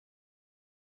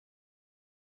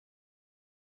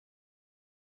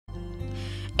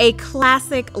A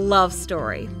classic love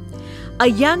story. A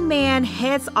young man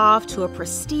heads off to a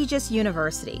prestigious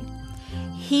university.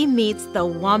 He meets the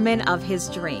woman of his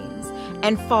dreams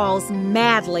and falls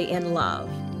madly in love.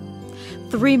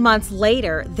 3 months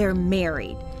later, they're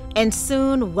married and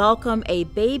soon welcome a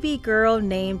baby girl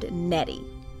named Nettie.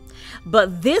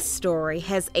 But this story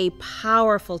has a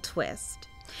powerful twist.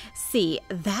 See,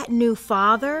 that new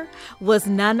father was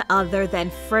none other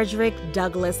than Frederick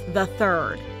Douglass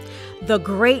III, the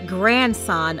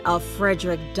great-grandson of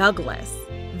Frederick Douglass,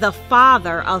 the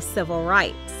father of civil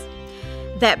rights.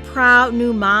 That proud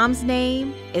new mom's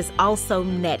name is also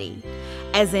Nettie,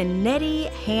 as in Nettie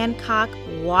Hancock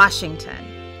Washington,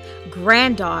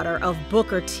 granddaughter of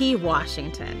Booker T.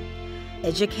 Washington,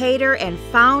 educator and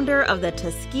founder of the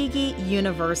Tuskegee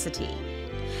University,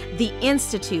 the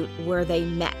institute where they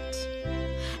met.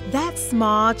 That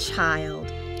small child,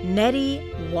 Nettie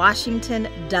Washington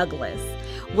Douglass,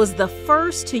 was the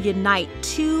first to unite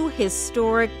two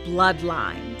historic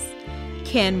bloodlines.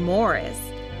 Ken Morris,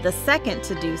 the second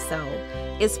to do so,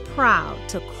 is proud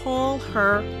to call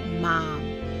her Mom.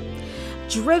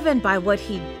 Driven by what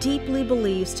he deeply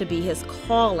believes to be his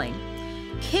calling,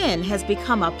 Ken has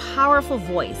become a powerful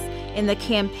voice in the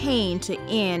campaign to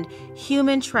end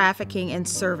human trafficking and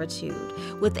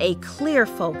servitude, with a clear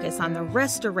focus on the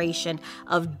restoration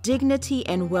of dignity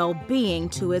and well-being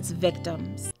to its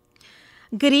victims.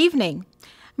 Good evening.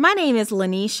 My name is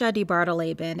Lanisha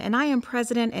DeBartolabin, and I am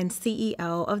President and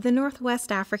CEO of the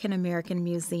Northwest African American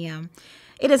Museum.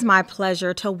 It is my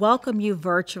pleasure to welcome you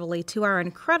virtually to our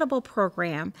incredible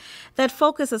program that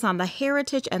focuses on the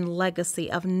heritage and legacy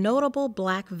of notable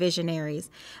Black visionaries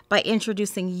by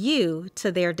introducing you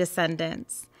to their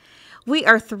descendants. We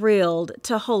are thrilled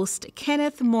to host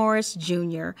Kenneth Morris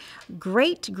Jr.,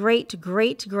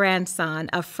 great-great-great-grandson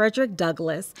of Frederick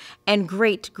Douglass and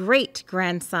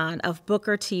great-great-grandson of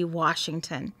Booker T.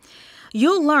 Washington.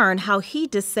 You'll learn how he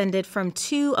descended from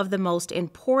two of the most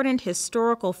important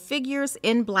historical figures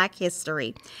in Black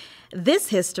history. This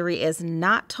history is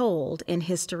not told in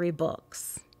history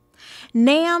books.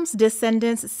 NAAM's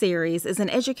Descendants series is an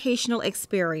educational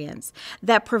experience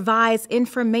that provides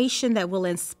information that will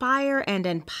inspire and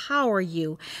empower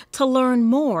you to learn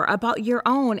more about your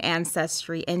own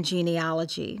ancestry and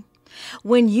genealogy.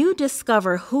 When you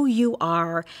discover who you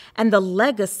are and the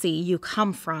legacy you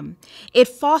come from, it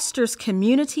fosters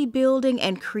community building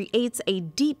and creates a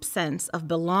deep sense of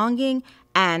belonging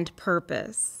and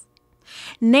purpose.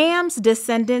 NAAM's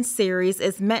Descendants series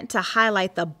is meant to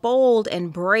highlight the bold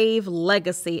and brave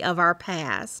legacy of our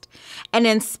past and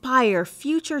inspire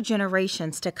future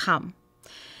generations to come.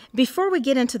 Before we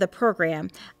get into the program,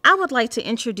 I would like to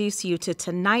introduce you to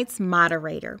tonight's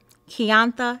moderator,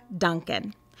 Keantha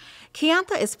Duncan.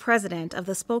 Keantha is president of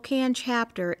the Spokane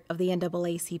chapter of the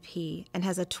NAACP and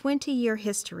has a 20-year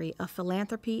history of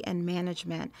philanthropy and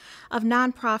management of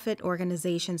nonprofit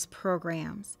organizations'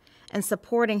 programs and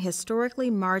supporting historically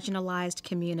marginalized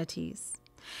communities.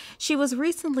 She was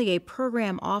recently a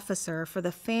program officer for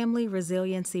the Family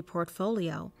Resiliency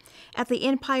Portfolio at the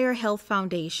Empire Health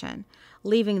Foundation,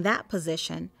 leaving that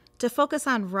position to focus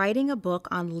on writing a book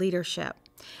on leadership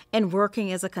and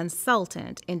working as a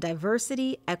consultant in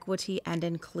diversity, equity, and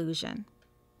inclusion.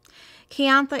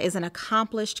 Keantha is an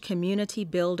accomplished community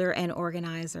builder and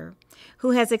organizer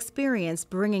who has experience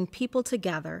bringing people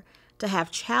together to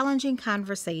have challenging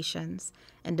conversations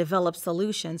and develop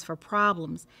solutions for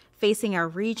problems facing our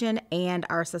region and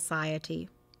our society.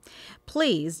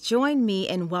 Please join me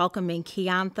in welcoming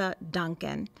Keantha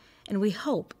Duncan, and we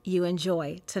hope you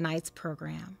enjoy tonight's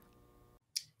program.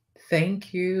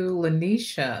 Thank you,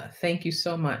 Lanisha. Thank you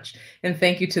so much. And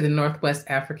thank you to the Northwest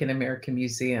African American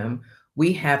Museum.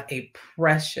 We have a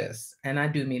precious, and I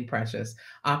do mean precious,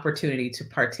 opportunity to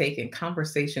partake in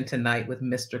conversation tonight with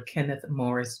Mr. Kenneth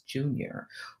Morris Jr.,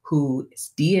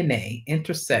 whose DNA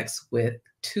intersects with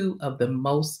two of the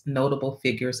most notable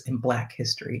figures in Black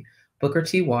history, Booker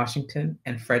T. Washington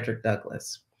and Frederick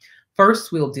Douglass.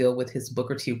 First, we'll deal with his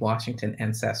Booker T. Washington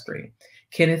ancestry.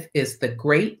 Kenneth is the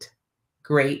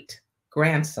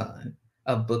great-great-grandson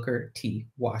of Booker T.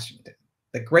 Washington.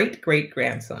 The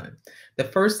great-great-grandson, the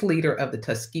first leader of the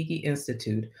Tuskegee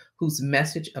Institute, whose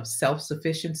message of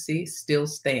self-sufficiency still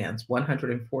stands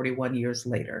 141 years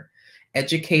later,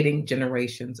 educating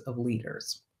generations of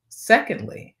leaders.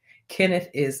 Secondly, Kenneth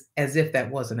is, as if that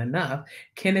wasn't enough,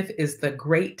 Kenneth is the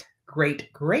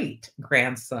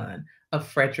great-great-great-grandson of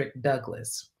Frederick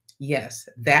Douglass. Yes,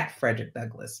 that Frederick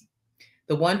Douglass.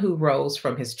 The one who rose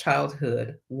from his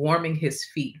childhood, warming his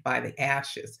feet by the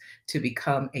ashes to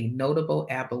become a notable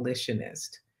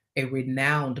abolitionist, a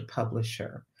renowned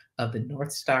publisher of the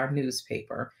North Star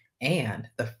newspaper, and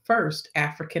the first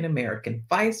African American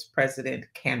vice president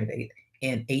candidate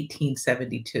in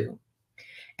 1872.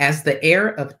 As the heir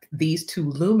of these two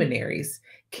luminaries,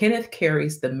 Kenneth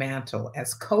carries the mantle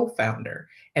as co founder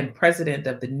and president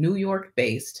of the New York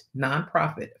based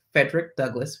nonprofit Frederick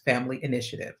Douglass Family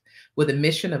Initiative, with a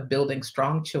mission of building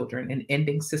strong children and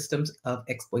ending systems of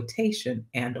exploitation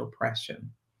and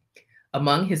oppression.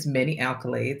 Among his many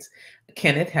accolades,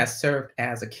 Kenneth has served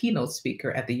as a keynote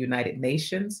speaker at the United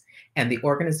Nations and the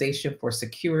Organization for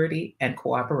Security and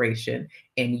Cooperation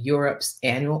in Europe's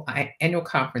annual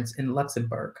conference in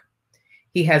Luxembourg.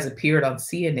 He has appeared on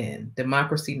CNN,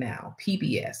 Democracy Now!,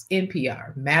 PBS,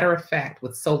 NPR, Matter of Fact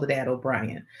with Soledad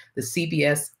O'Brien, the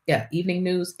CBS Evening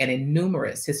News, and in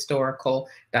numerous historical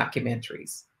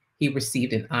documentaries. He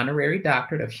received an honorary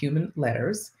doctorate of human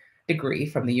letters degree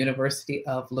from the University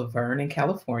of La Verne in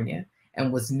California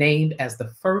and was named as the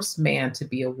first man to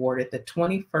be awarded the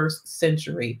 21st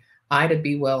Century Ida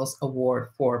B. Wells Award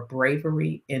for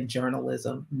Bravery in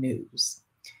Journalism News.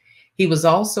 He was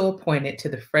also appointed to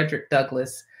the Frederick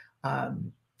Douglass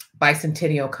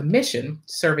Bicentennial Commission,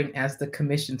 serving as the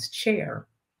commission's chair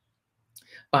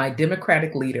by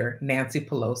Democratic leader Nancy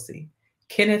Pelosi.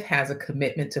 Kenneth has a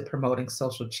commitment to promoting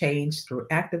social change through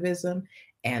activism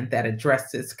and that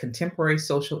addresses contemporary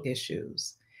social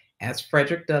issues. As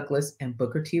Frederick Douglass and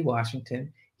Booker T.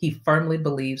 Washington, he firmly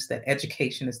believes that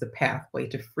education is the pathway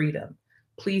to freedom.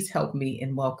 Please help me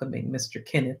in welcoming Mr.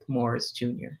 Kenneth Morris,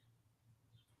 Jr.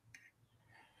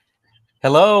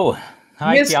 Hello.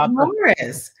 Hi, Mr.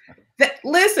 Morris.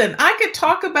 Listen, I could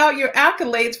talk about your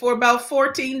accolades for about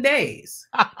 14 days.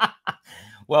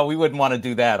 Well, we wouldn't want to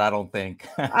do that, I don't think.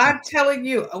 I'm telling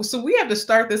you. So we have to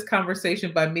start this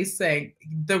conversation by me saying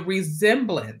the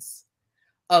resemblance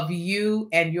of you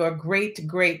and your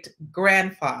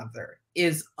great-great-grandfather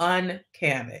is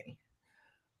uncanny.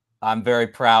 I'm very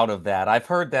proud of that. I've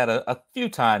heard that a few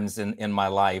times in my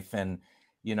life. And,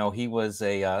 you know, he was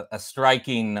a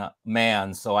striking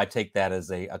man. So I take that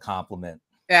as a compliment.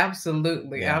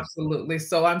 Absolutely. Yeah. Absolutely.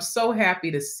 So I'm so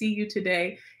happy to see you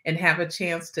today and have a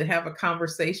chance to have a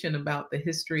conversation about the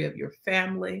history of your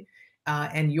family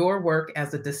and your work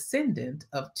as a descendant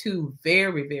of two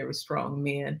very, very strong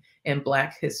men in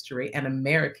Black history and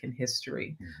American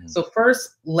history. Mm-hmm. So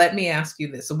first, let me ask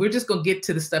you this. So we're just going to get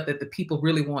to the stuff that the people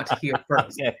really want to hear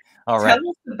first. Okay. All right. Tell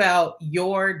us about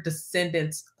your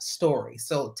descendants' story.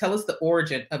 So tell us the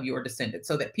origin of your descendants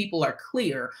so that people are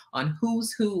clear on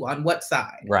who's who on what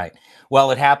side. Right.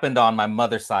 Well, it happened on my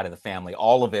mother's side of the family.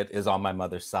 All of it is on my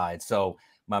mother's side. So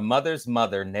my mother's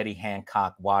mother, Nettie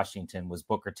Hancock Washington, was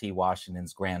Booker T.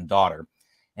 Washington's granddaughter.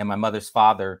 And my mother's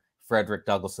father, Frederick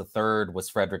Douglass III, was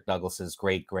Frederick Douglass's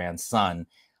great-grandson.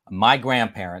 My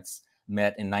grandparents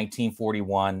met in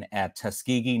 1941 at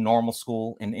Tuskegee Normal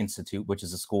School and Institute, which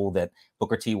is a school that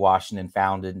Booker T. Washington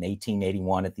founded in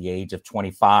 1881 at the age of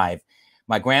 25.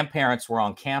 My grandparents were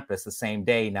on campus the same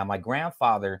day. Now, my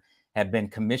grandfather had been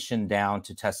commissioned down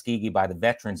to Tuskegee by the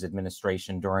Veterans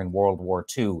Administration during World War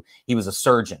II. He was a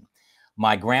surgeon.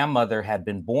 My grandmother had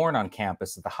been born on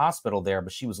campus at the hospital there,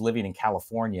 but she was living in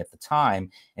California at the time,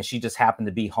 and she just happened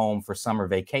to be home for summer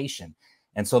vacation.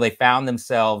 And so they found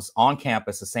themselves on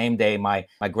campus the same day. My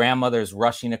grandmother's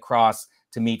rushing across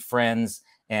to meet friends,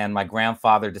 and my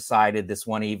grandfather decided this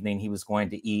one evening he was going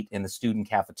to eat in the student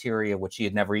cafeteria, which he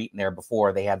had never eaten there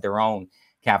before. They had their own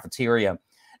cafeteria.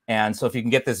 And so if you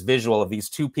can get this visual of these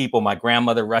two people, my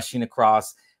grandmother rushing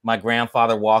across, my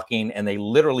grandfather walking, and they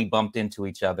literally bumped into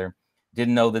each other,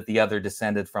 didn't know that the other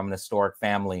descended from an historic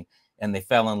family, and they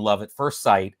fell in love at first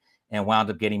sight and wound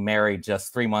up getting married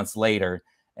just 3 months later.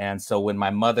 And so when my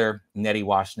mother, Nettie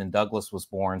Washington Douglass, was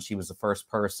born, she was the first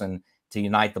person to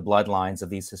unite the bloodlines of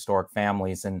these historic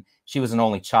families, and she was an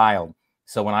only child.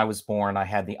 So when I was born, I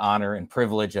had the honor and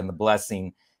privilege and the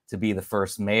blessing to be the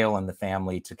first male in the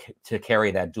family to carry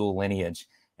that dual lineage.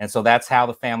 And so that's how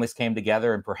the families came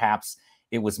together, and perhaps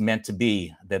it was meant to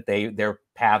be that their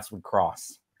paths would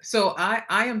cross. So I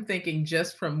am thinking,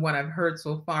 just from what I've heard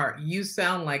so far, you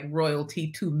sound like royalty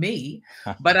to me,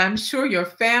 but I'm sure your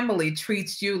family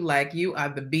treats you like you are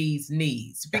the bee's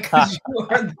knees because you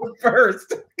are the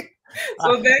first.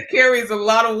 So that carries a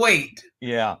lot of weight.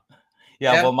 Yeah.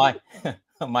 Well,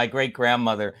 my great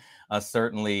grandmother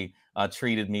certainly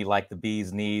treated me like the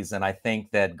bee's knees. And I think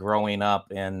that growing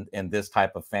up in this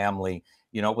type of family,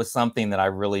 you know, it was something that I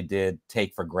really did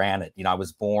take for granted. You know, I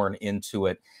was born into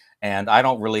it. And I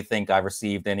don't really think I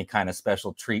received any kind of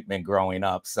special treatment growing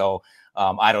up. So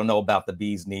I don't know about the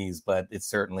bee's knees, but it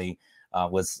certainly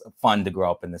was fun to grow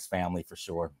up in this family for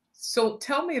sure. So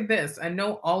tell me this. I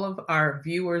know all of our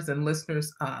viewers and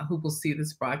listeners who will see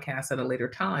this broadcast at a later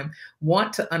time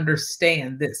want to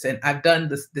understand this. And I've done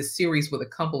this series with a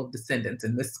couple of descendants,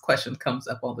 and this question comes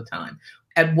up all the time.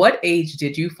 At what age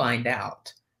did you find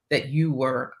out that you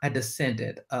were a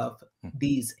descendant of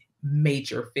these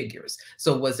major figures?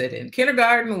 So was it in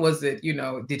kindergarten? Was it,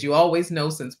 did you always know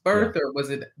since birth, or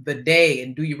was it the day?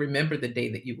 And do you remember the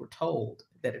day that you were told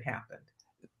that it happened?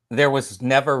 There was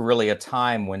never really a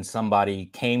time when somebody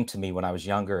came to me when I was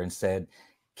younger and said,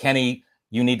 Kenny,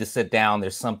 you need to sit down.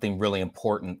 There's something really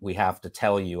important we have to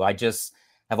tell you. I just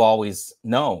have always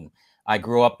known. I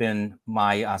grew up in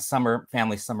my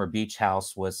family summer beach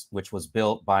house, which was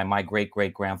built by my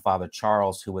great-great-grandfather,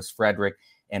 Charles, who was Frederick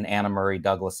and Anna Murray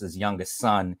Douglass's youngest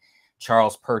son.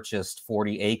 Charles purchased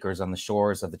 40 acres on the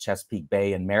shores of the Chesapeake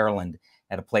Bay in Maryland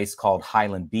at a place called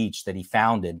Highland Beach that he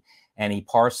founded. And he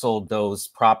parceled those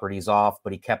properties off,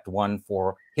 but he kept one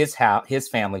for his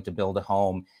family to build a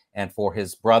home, and for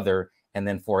his brother, and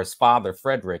then for his father,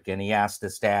 Frederick. And he asked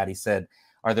his dad, he said,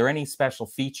 are there any special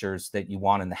features that you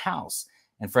want in the house?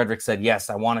 And Frederick said,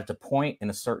 yes, I want it to point in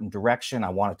a certain direction. I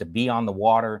want it to be on the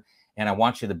water, and I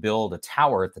want you to build a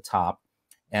tower at the top.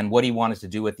 And what he wanted to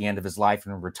do at the end of his life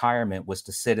in retirement was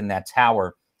to sit in that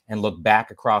tower and look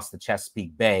back across the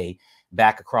Chesapeake Bay,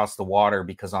 back across the water,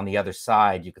 because on the other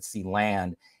side you could see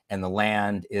land, and the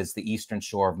land is the eastern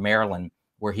shore of Maryland,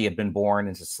 where he had been born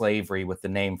into slavery with the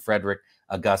name Frederick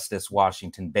Augustus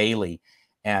Washington Bailey.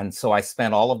 And so I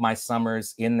spent all of my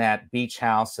summers in that beach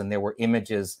house, and there were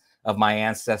images of my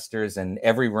ancestors in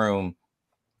every room.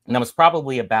 And I was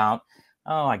probably about,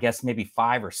 I guess maybe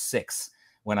 5 or 6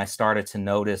 when I started to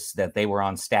notice that they were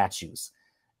on statues,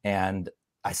 and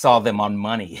I saw them on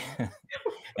money.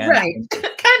 Right.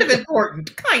 Kind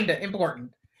of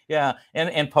important. Yeah.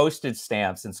 And postage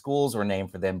stamps, and schools were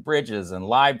named for them, bridges and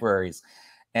libraries.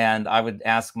 And I would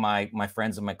ask my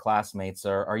friends and my classmates,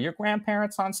 are your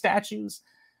grandparents on statues?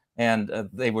 And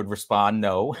they would respond,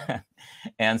 no.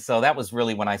 And so that was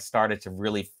really when I started to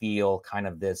really feel kind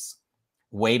of this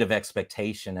weight of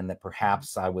expectation, and that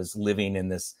perhaps I was living in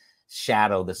this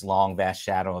shadow, this long, vast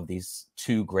shadow of these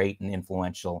 2 great and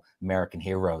influential American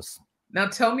heroes. Now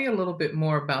tell me a little bit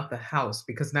more about the house,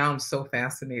 because now I'm so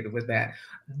fascinated with that.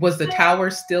 Was the tower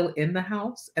still in the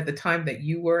house at the time that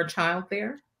you were a child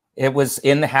there? It was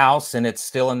in the house, and it's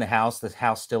still in the house. The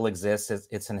house still exists.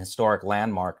 It's an historic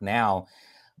landmark now.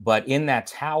 But in that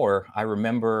tower, I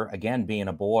remember, again, being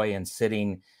a boy and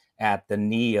sitting at the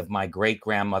knee of my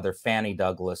great-grandmother, Fanny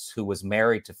Douglass, who was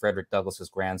married to Frederick Douglass's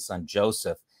grandson,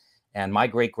 Joseph. And my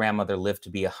great-grandmother lived to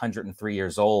be 103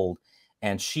 years old.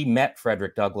 And she met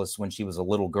Frederick Douglass when she was a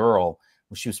little girl,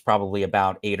 when she was probably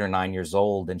about 8 or 9 years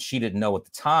old. And she didn't know at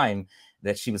the time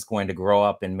that she was going to grow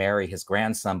up and marry his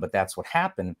grandson, but that's what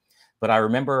happened. But I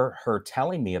remember her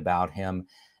telling me about him,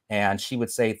 and she would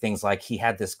say things like he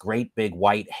had this great big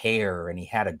white hair, and he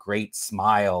had a great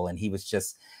smile, and he was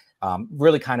just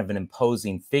really kind of an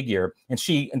imposing figure. And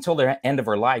she, until the end of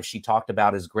her life, she talked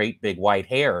about his great big white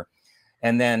hair.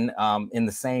 And then in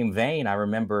the same vein, I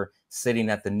remember sitting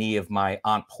at the knee of my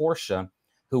Aunt Portia,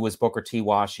 who was Booker T.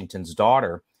 Washington's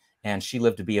daughter, and she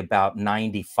lived to be about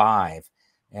 95.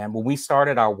 And when we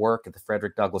started our work at the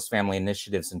Frederick Douglass Family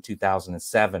Initiatives in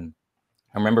 2007,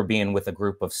 I remember being with a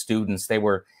group of students. They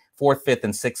were 4th, 5th,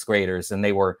 and 6th graders, and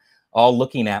they were all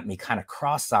looking at me kind of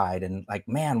cross-eyed and like,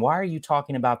 man, why are you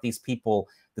talking about these people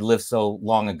that lived so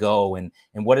long ago? And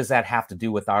what does that have to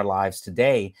do with our lives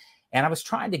today? And I was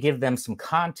trying to give them some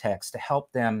context to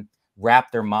help them wrap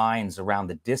their minds around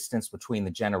the distance between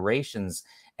the generations,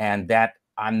 and that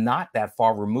I'm not that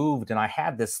far removed. And I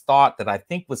had this thought that I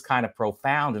think was kind of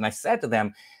profound. And I said to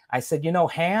them, I said,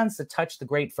 hands that touched the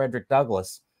great Frederick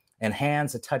Douglass and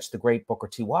hands that touched the great Booker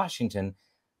T. Washington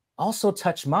also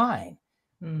touch mine.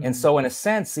 And so in a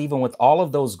sense, even with all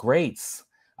of those greats,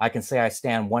 I can say I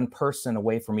stand one person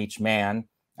away from each man.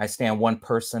 I stand one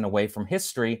person away from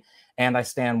history, and I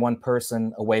stand one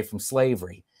person away from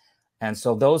slavery. And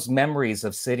so those memories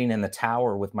of sitting in the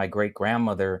tower with my great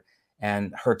grandmother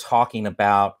and her talking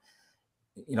about,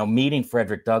 meeting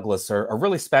Frederick Douglass are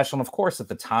really special. And of course, at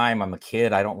the time I'm a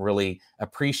kid, I don't really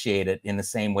appreciate it in the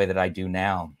same way that I do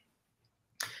now.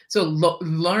 So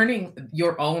learning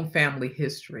your own family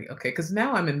history, okay? Because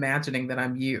now I'm imagining that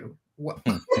I'm you.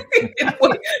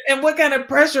 And what kind of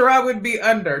pressure I would be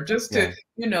under just to,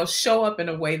 show up in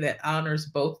a way that honors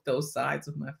both those sides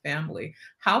of my family.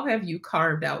 How have you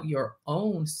carved out your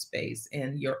own space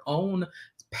and your own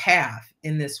path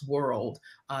in this world,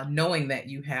 knowing that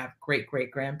you have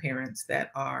great-great-grandparents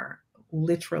that are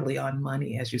literally on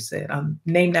money, as you said,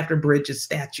 named after bridges,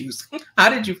 statues? How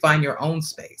did you find your own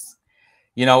space?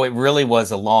 You know, it really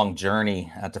was a long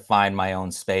journey to find my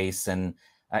own space. And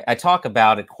I talk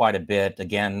about it quite a bit.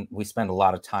 Again, we spend a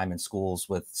lot of time in schools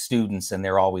with students, and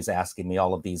they're always asking me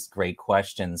all of these great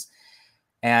questions.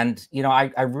 And, you know,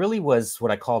 I really was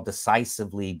what I call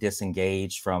decisively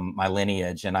disengaged from my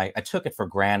lineage. And I took it for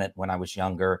granted when I was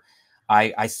younger.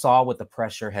 I saw what the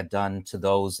pressure had done to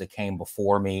those that came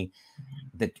before me,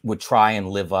 that would try and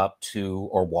live up to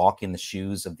or walk in the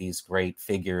shoes of these great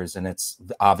figures. And it's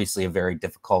obviously a very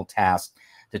difficult task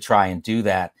to try and do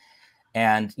that.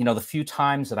 And, you know, the few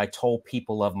times that I told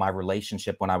people of my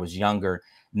relationship when I was younger,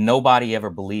 nobody ever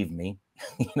believed me.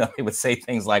 You know, they would say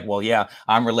things like, well, yeah,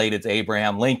 I'm related to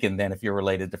Abraham Lincoln then if you're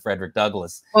related to Frederick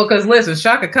Douglass. Well, because listen,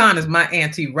 Shaka Khan is my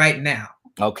auntie right now.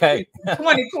 Okay.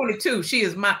 2022, she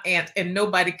is my aunt, and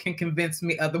nobody can convince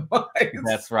me otherwise.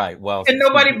 That's right. Well, and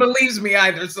nobody believes me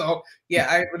either. So yeah,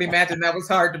 I would imagine that was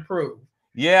hard to prove.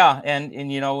 Yeah,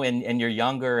 and you know, and you're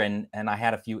younger, and I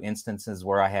had a few instances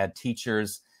where I had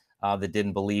teachers that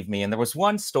didn't believe me, and there was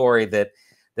one story that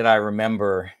I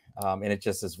remember, and it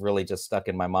just is really just stuck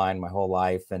in my mind my whole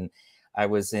life. And I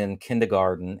was in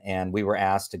kindergarten, and we were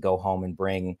asked to go home and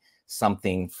bring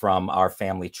something from our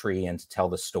family tree and to tell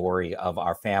the story of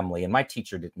our family. And my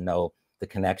teacher didn't know the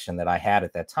connection that I had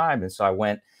at that time, and so I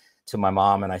went to my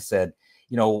mom and I said,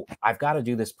 you know, I've got to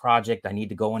do this project. I need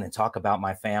to go in and talk about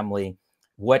my family.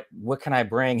 What can I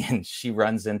bring? And she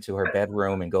runs into her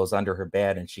bedroom and goes under her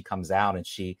bed, and she comes out and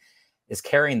she is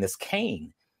carrying this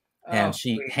cane. And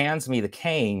she hands me the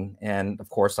cane. And of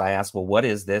course I asked, well, what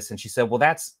is this? And she said, well,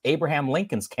 that's Abraham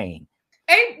Lincoln's cane.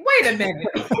 Hey, wait a minute.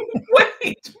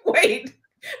 wait.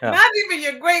 Yeah. Not even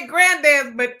your great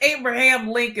granddad's, but Abraham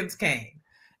Lincoln's cane.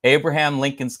 Abraham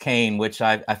Lincoln's cane, which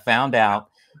I found out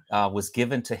was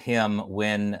given to him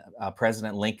when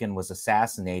President Lincoln was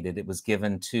assassinated. It was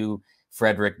given to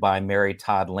Frederick by Mary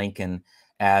Todd Lincoln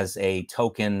as a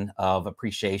token of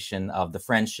appreciation of the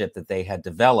friendship that they had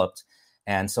developed.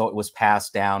 And so it was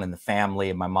passed down in the family.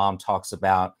 And my mom talks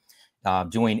about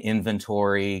doing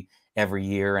inventory every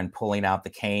year and pulling out the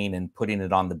cane and putting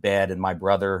it on the bed. And my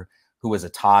brother, who was a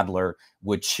toddler,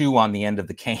 would chew on the end of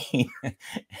the cane.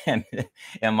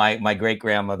 and my great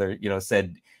grandmother, you know,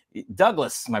 said,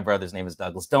 Douglas, my brother's name is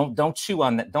Douglas, don't chew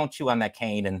on that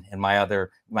cane. And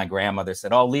my grandmother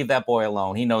said, oh, leave that boy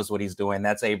alone. He knows what he's doing.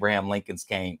 That's Abraham Lincoln's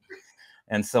cane.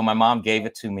 And so my mom gave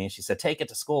it to me, and she said, take it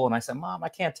to school. And I said, Mom, I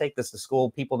can't take this to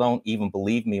school. People don't even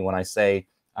believe me when I say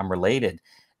I'm related.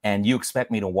 And you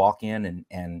expect me to walk in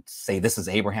and say, this is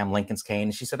Abraham Lincoln's cane?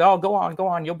 And she said, oh, go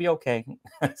on, you'll be okay.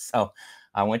 So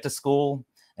I went to school,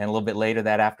 and a little bit later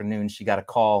that afternoon, she got a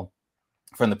call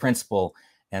from the principal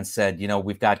and said, you know,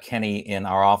 we've got Kenny in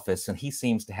our office, and he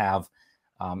seems to have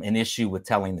an issue with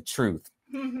telling the truth.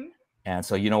 Mm-hmm. And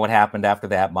so, you know what happened after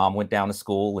that? Mom went down to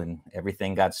school and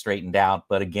everything got straightened out.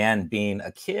 But again, being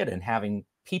a kid and having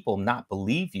people not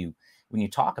believe you when you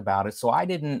talk about it. So I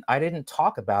didn't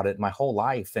talk about it my whole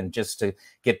life. And just to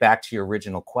get back to your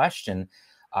original question,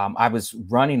 I was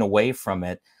running away from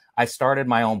it. I started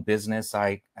my own business.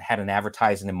 I had an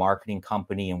advertising and marketing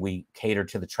company, and we catered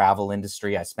to the travel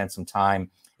industry. I spent some time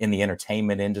in the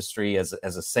entertainment industry as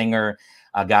a singer.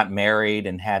 I got married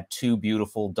and had 2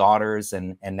 beautiful daughters,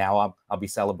 and now I'll be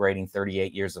celebrating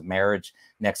 38 years of marriage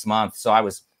next month. So I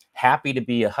was happy to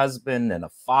be a husband and a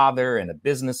father and a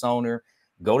business owner,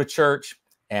 go to church,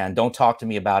 and don't talk to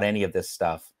me about any of this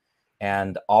stuff.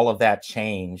 And all of that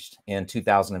changed in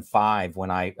 2005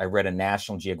 when I read a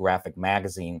National Geographic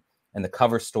magazine, and the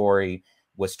cover story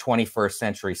was 21st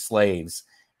Century Slaves.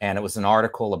 And it was an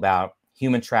article about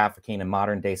human trafficking and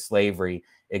modern day slavery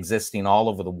existing all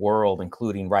over the world,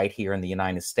 including right here in the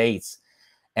United States.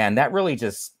 And that really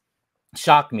just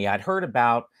shocked me. I'd heard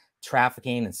about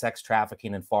trafficking and sex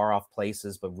trafficking in far off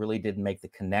places, but really didn't make the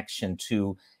connection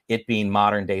to it being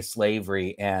modern day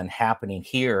slavery and happening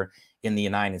here in the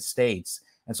United States.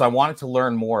 And so I wanted to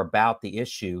learn more about the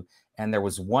issue. And there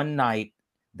was one night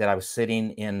that I was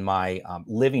sitting in my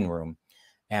living room,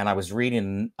 and I was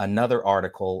reading another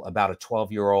article about a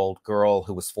 12-year-old girl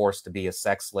who was forced to be a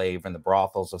sex slave in the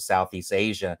brothels of Southeast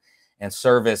Asia and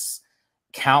service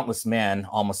countless men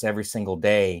almost every single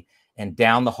day. And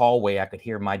down the hallway, I could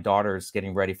hear my daughters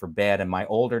getting ready for bed. And my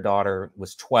older daughter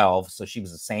was 12, so she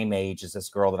was the same age as this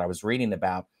girl that I was reading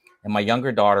about. And my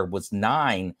younger daughter was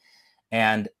 9.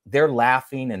 And they're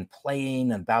laughing and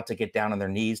playing and about to get down on their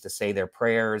knees to say their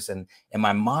prayers. And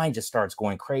my mind just starts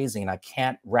going crazy. And I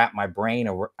can't wrap my brain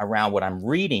around what I'm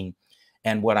reading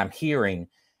and what I'm hearing.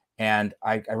 And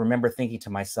I remember thinking to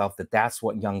myself that that's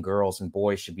what young girls and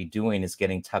boys should be doing, is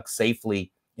getting tucked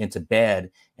safely into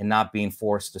bed and not being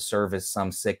forced to service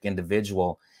some sick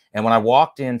individual. And when I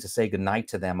walked in to say goodnight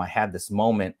to them, I had this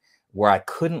moment where I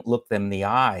couldn't look them in the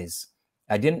eyes.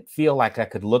 I didn't feel like I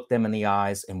could look them in the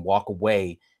eyes and walk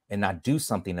away and not do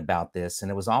something about this.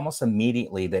 And it was almost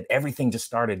immediately that everything just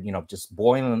started, just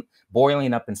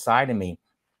boiling up inside of me.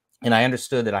 And I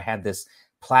understood that I had this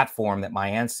platform that my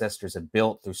ancestors had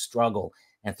built through struggle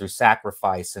and through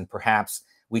sacrifice. And perhaps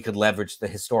we could leverage the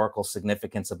historical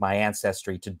significance of my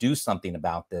ancestry to do something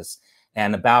about this.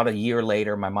 And about a year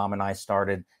later, my mom and I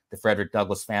started the Frederick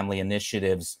Douglass Family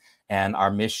Initiatives. And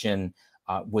our mission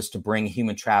was to bring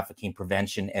human trafficking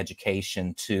prevention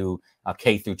education to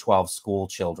K through 12 school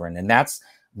children. And that's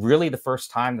really the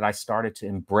first time that I started to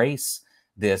embrace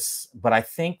this. But I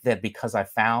think that because I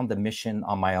found the mission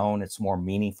on my own, it's more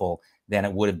meaningful than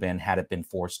it would have been had it been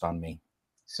forced on me.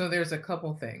 So there's a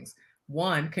couple things.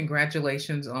 One,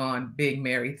 congratulations on being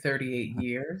married 38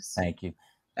 years. Thank you.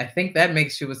 I think that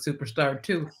makes you a superstar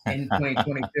too in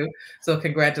 2022. So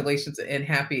congratulations and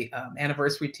happy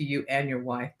anniversary to you and your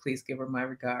wife. Please give her my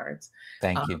regards.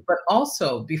 Thank you. But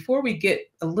also, before we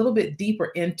get a little bit deeper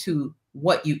into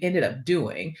what you ended up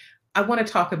doing, I want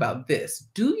to talk about this.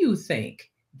 Do you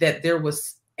think that there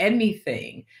was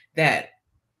anything that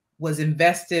was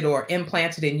invested or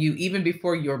implanted in you even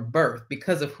before your birth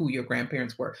because of who your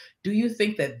grandparents were? Do you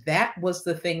think that that was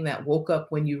the thing that woke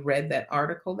up when you read that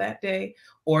article that day?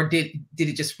 Or did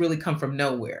it just really come from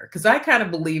nowhere? Because I kind of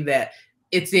believe that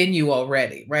it's in you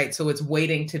already, right? So it's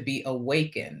waiting to be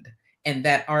awakened. And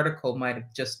that article might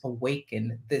have just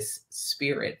awakened this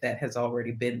spirit that has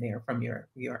already been there from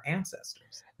your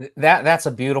ancestors. That's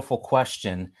a beautiful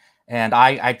question. And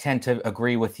I tend to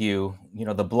agree with you.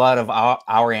 The blood of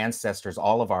our ancestors,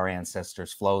 all of our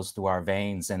ancestors, flows through our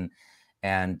veins, and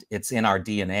it's in our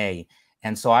DNA.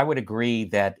 And so I would agree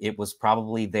that it was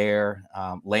probably there,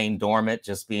 laying dormant,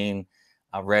 just being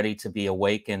ready to be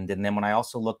awakened. And then when I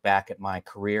also look back at my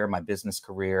career, my business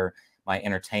career, my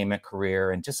entertainment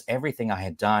career, and just everything I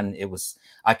had done,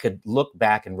 I could look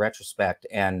back in retrospect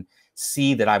and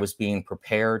see that I was being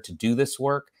prepared to do this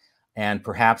work. And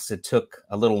perhaps it took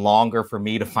a little longer for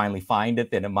me to finally find it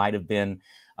than it might have been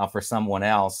for someone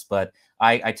else. But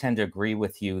I tend to agree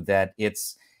with you that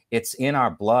it's in our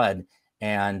blood.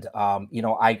 And,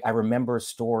 I remember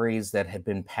stories that had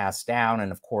been passed down.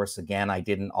 And of course, again, I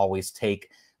didn't always take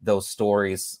those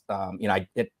stories,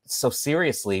 so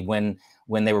seriously when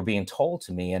they were being told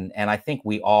to me. And I think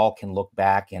we all can look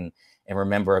back and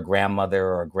remember a grandmother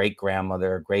or a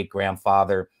great-grandmother, a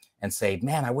great-grandfather, and say,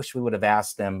 man, I wish we would have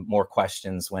asked them more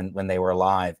questions when they were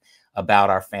alive about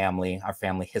our family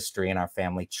history, and our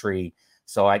family tree.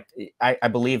 So I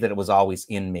believe that it was always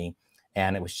in me.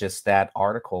 And it was just that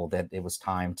article that it was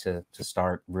time to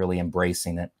start really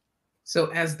embracing it.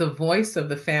 So as the voice of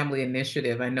the family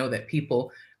initiative, I know that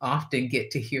people often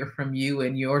get to hear from you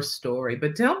and your story,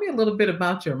 but tell me a little bit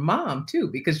about your mom too,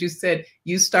 because you said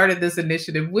you started this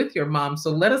initiative with your mom. So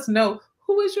let us know,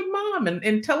 who is your mom,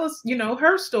 and tell us,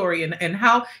 her story and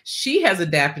how she has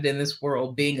adapted in this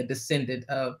world, being a descendant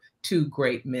of two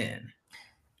great men.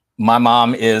 My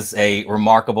mom is a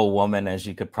remarkable woman, as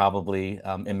you could probably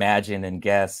imagine and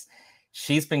guess.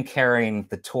 She's been carrying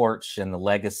the torch and the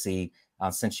legacy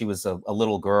since she was a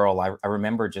little girl. I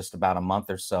remember just about a month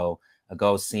or so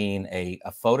ago seeing a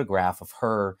photograph of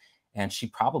her, and she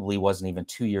probably wasn't even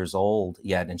 2 years old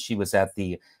yet. And she was at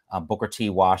the Booker T.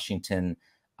 Washington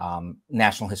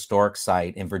National Historic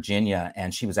Site in Virginia,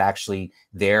 and she was actually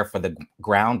there for the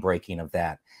groundbreaking of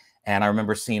that. And I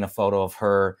remember seeing a photo of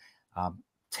her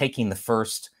taking the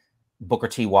first Booker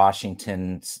T.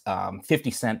 Washington's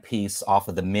 50-cent piece off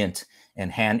of the mint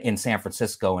and in San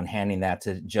Francisco and handing that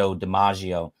to Joe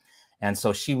DiMaggio. And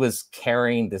so she was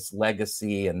carrying this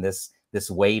legacy and this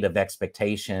weight of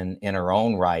expectation in her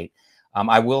own right.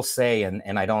 I will say,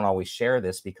 and I don't always share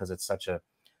this because it's such a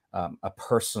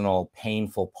personal,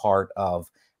 painful part of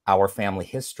our family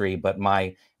history, but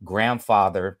my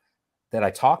grandfather that I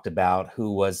talked about,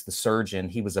 who was the surgeon,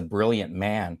 he was a brilliant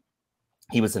man.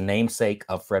 He was a namesake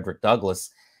of Frederick Douglass.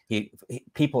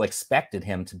 People expected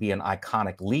him to be an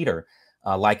iconic leader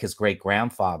like his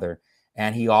great-grandfather.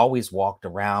 And he always walked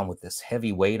around with this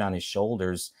heavy weight on his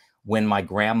shoulders. When my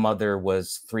grandmother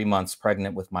was 3 months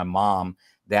pregnant with my mom,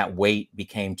 that weight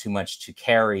became too much to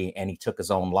carry, and he took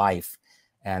his own life.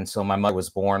 And so my mother was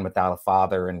born without a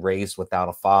father and raised without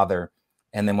a father.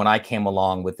 And then when I came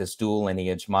along with this dual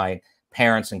lineage, my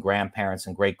parents and grandparents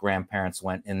and great-grandparents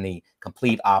went in the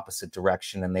complete opposite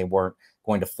direction, and they weren't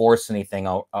going to force anything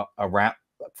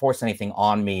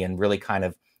on me and really kind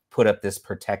of put up this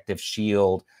protective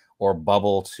shield or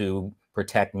bubble to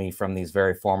protect me from these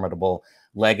very formidable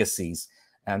legacies.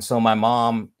 And so my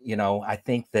mom, I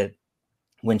think that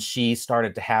when she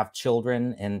started to have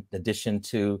children, in addition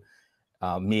to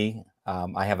me,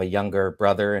 I have a younger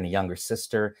brother and a younger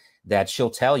sister, that she'll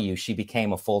tell you she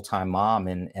became a full-time mom,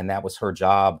 and that was her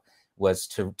job, was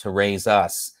to raise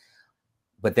us.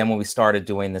 But then when we started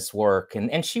doing this work,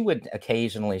 and she would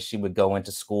occasionally, she would go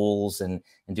into schools and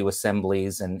do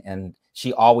assemblies, and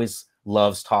she always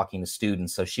loves talking to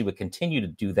students, so she would continue to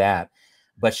do that.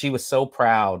 But she was so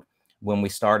proud when we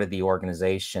started the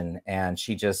organization, and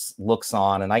she just looks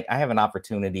on, and I have an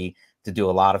opportunity to do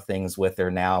a lot of things with her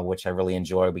now, which I really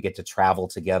enjoy. We get to travel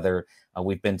together.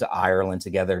 We've been to Ireland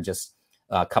together. Just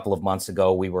a couple of months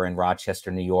ago, we were in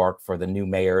Rochester, New York for the new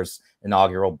mayor's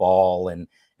inaugural ball, and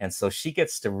so she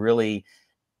gets to really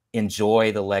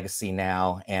enjoy the legacy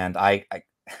now. And I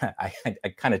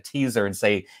kind of tease her and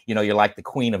say, you know, you're like the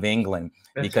Queen of England.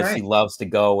 That's Because right. she loves to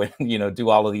go and, you know, do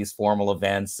all of these formal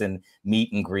events and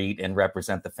meet and greet and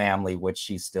represent the family, which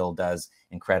she still does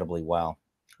incredibly well.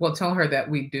 Well, tell her that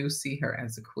we do see her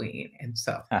as a queen. And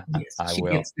so, yes, I she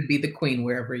will. gets to be the queen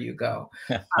wherever you go.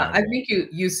 I I will. think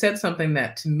you said something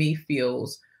that to me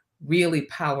feels really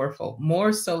powerful,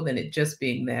 more so than it just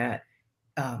being that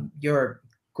your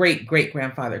great great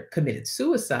grandfather committed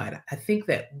suicide. I think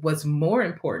that what's more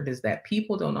important is that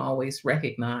people don't always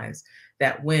recognize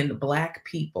that when Black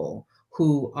people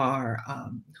who are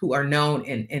known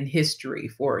in history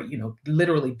for, you know,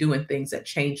 literally doing things that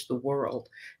change the world,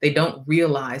 they don't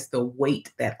realize the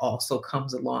weight that also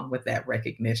comes along with that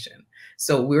recognition.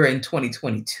 So we're in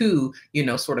 2022, you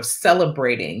know, sort of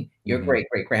celebrating your Mhm. great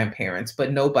great grandparents,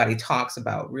 but nobody talks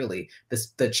about really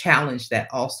the challenge that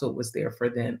also was there for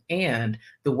them, and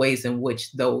the ways in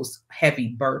which those heavy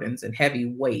burdens and heavy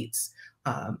weights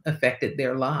affected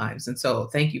their lives. And so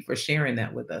thank you for sharing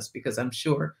that with us, because I'm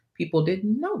sure people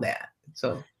didn't know that.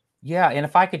 So Yeah, and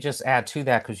if I could just add to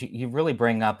that, because you really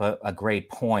bring up a great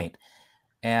point.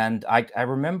 And I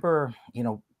remember, you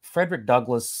know, Frederick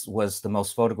Douglass was the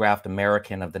most photographed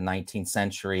American of the 19th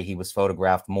century. He was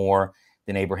photographed more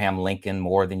than Abraham Lincoln,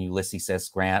 more than Ulysses S.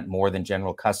 Grant, more than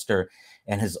General Custer.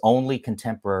 And his only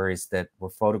contemporaries that were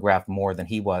photographed more than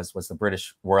he was the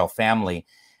British royal family.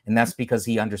 And that's because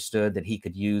he understood that he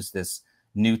could use this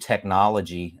new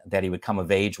technology that he would come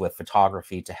of age with,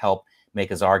 photography, to help make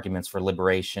his arguments for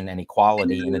liberation and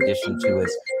equality, in addition to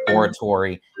his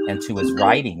oratory and to his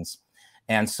writings.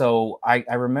 And so I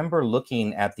remember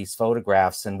looking at these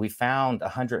photographs, and we found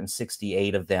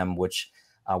 168 of them, which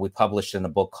we published in a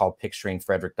book called Picturing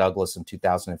Frederick Douglass in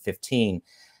 2015.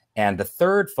 And the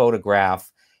third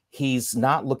photograph, he's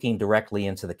not looking directly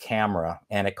into the camera.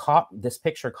 And this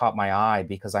picture caught my eye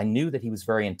because I knew that he was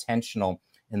very intentional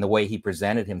in the way he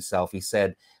presented himself. He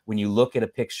said, when you look at a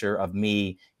picture of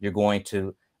me, you're going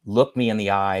to look me in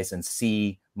the eyes and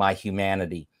see my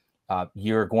humanity.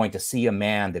 You're going to see a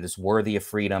man that is worthy of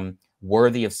freedom,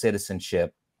 worthy of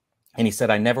citizenship. And he said,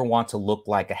 I never want to look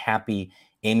like a happy,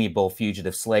 amiable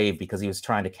fugitive slave, because he was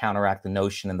trying to counteract the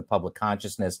notion in the public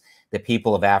consciousness that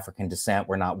people of African descent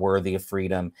were not worthy of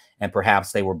freedom, and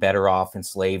perhaps they were better off in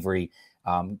slavery,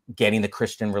 getting the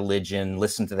Christian religion,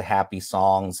 listen to the happy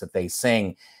songs that they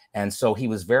sing. And so he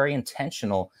was very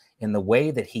intentional in the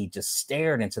way that he just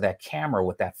stared into that camera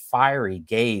with that fiery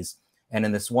gaze. And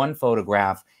in this one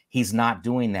photograph, he's not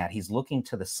doing that. He's looking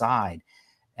to the side.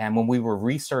 And when we were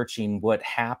researching what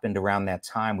happened around that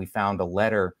time, we found a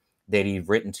letter that he'd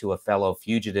written to a fellow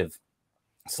fugitive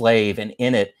slave. And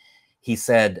in it, he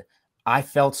said, I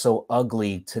felt so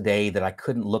ugly today that I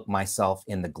couldn't look myself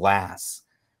in the glass.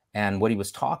 And what he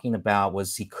was talking about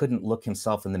was he couldn't look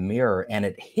himself in the mirror. And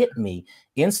it hit me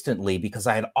instantly, because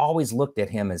I had always looked at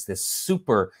him as this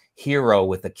superhero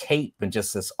with a cape and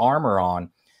just this armor on.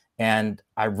 And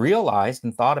I realized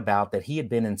and thought about that he had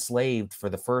been enslaved for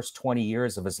the first 20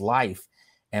 years of his life.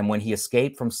 And when he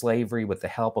escaped from slavery with the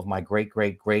help of my great,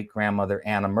 great, great grandmother,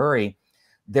 Anna Murray,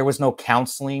 there was no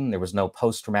counseling. There was no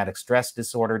post-traumatic stress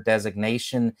disorder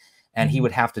designation. And he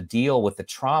would have to deal with the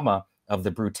trauma of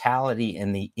the brutality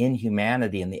and the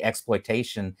inhumanity and the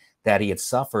exploitation that he had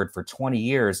suffered for 20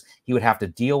 years. He would have to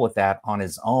deal with that on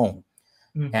his own.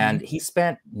 And he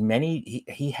spent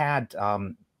he had,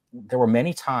 there were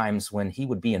many times when he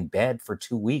would be in bed for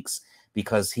 2 weeks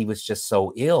because he was just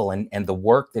so ill, and the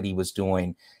work that he was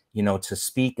doing, you know, to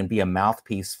speak and be a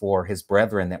mouthpiece for his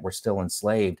brethren that were still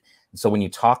enslaved. And so when you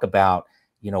talk about,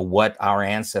 you know, what our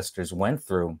ancestors went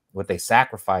through, what they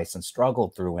sacrificed and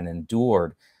struggled through and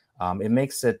endured, it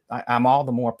makes it, I'm all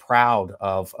the more proud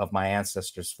of my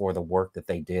ancestors for the work that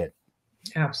they did.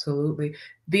 Absolutely.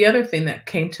 The other thing that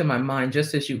came to my mind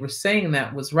just as you were saying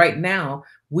that was right now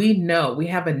we know we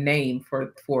have a name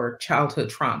for childhood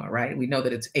trauma, right? We know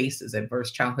that it's ACEs,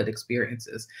 adverse childhood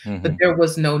experiences, but Hmm. there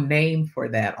was no name for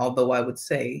that. Although I would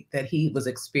say that he was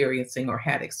experiencing or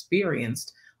had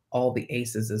experienced all the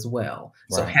ACEs as well.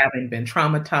 So Right. having been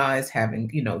traumatized, having,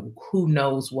 who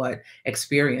knows what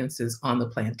experiences on the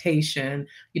plantation,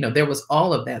 there was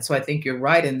all of that. So I think you're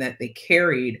right in that they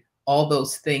carried all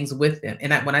those things with them.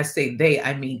 And when I say they,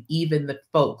 I mean even the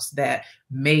folks that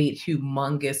made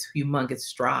humongous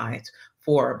strides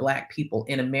for Black people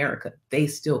in America, they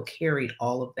still carried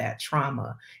all of that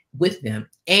trauma with them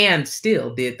and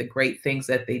still did the great things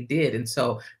that they did. And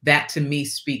so that to me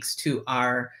speaks to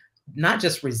our not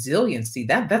just resiliency,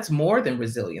 that's more than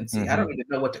resiliency. I Hmm. don't even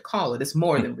know what to call it. It's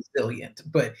more than resilient,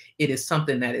 but it is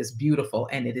something that is beautiful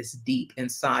and it is deep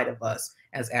inside of us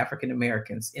as African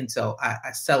Americans. And so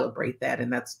I celebrate that.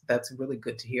 And that's really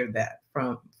good to hear that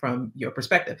from your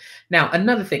perspective. Now,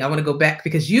 another thing I want to go back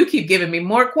because you keep giving me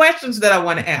more questions that I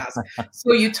want to ask.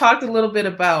 So you talked a little bit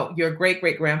about your great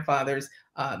grandfathers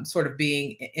sort of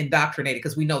being indoctrinated,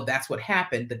 because we know that's what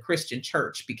happened. The Christian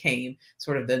church became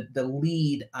sort of the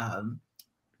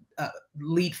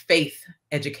lead faith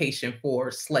education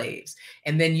for slaves.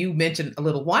 And then you mentioned a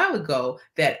little while ago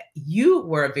that you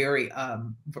were a very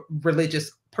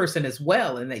religious person as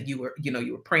well, and that you were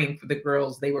praying for the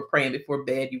girls, they were praying before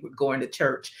bed, you were going to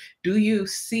church. Do you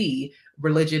see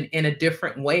religion in a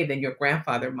different way than your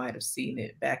grandfather might have seen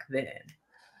it back then?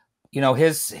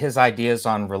 His ideas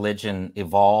on religion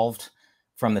evolved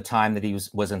from the time that he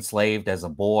was enslaved as a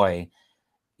boy.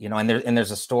 And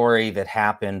there's a story that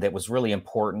happened that was really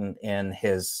important in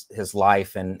his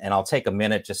life, and I'll take a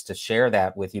minute just to share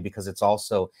that with you because it's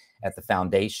also at the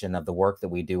foundation of the work that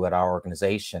we do at our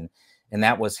organization. And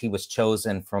that was, he was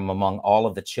chosen from among all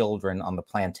of the children on the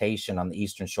plantation on the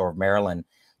eastern shore of Maryland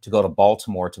to go to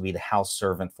Baltimore to be the house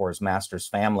servant for his master's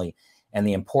family. And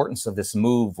the importance of this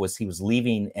move was he was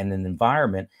leaving in an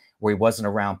environment where he wasn't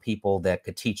around people that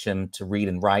could teach him to read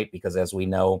and write, because as we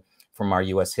know from our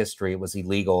U.S. history, it was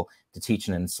illegal to teach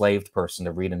an enslaved person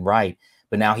to read and write.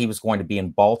 But now he was going to be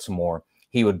in Baltimore.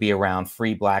 He would be around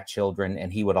free Black children,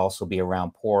 and he would also be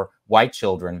around poor white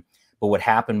children. But what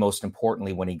happened most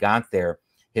importantly when he got there,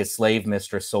 his slave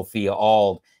mistress, Sophia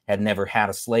Auld, had never had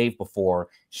a slave before.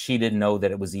 She didn't know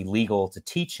that it was illegal to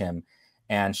teach him.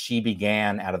 And she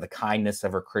began, out of the kindness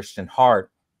of her Christian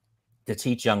heart, to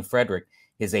teach young Frederick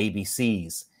his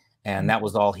ABCs. And that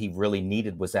was all he really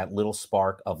needed, was that little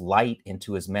spark of light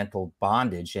into his mental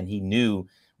bondage. And he knew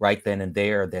right then and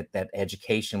there that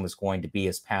education was going to be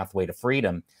his pathway to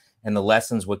freedom. And the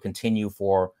lessons would continue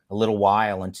for a little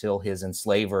while until his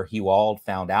enslaver, Hugh Auld,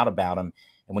 found out about him.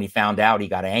 And when he found out, he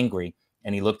got angry,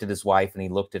 and he looked at his wife and he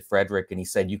looked at Frederick and he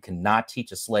said, "You cannot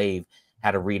teach a slave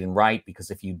how to read and write, because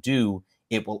if you do,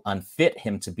 it will unfit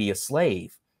him to be a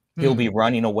slave. He'll be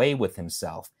running away with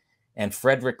himself." And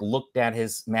Frederick looked at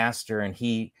his master and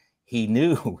he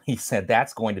knew, he said,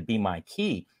 that's going to be my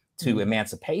key to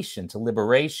emancipation, to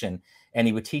liberation. And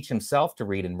he would teach himself to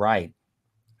read and write.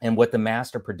 And what the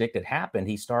master predicted happened.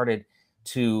 He started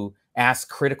to ask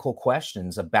critical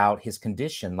questions about his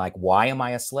condition, like, why am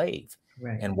I a slave?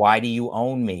 Right. And why do you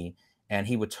own me? And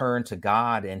he would turn to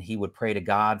God and he would pray to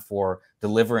God for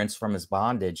deliverance from his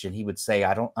bondage. And he would say,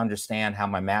 I don't understand how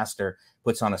my master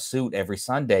puts on a suit every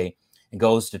Sunday and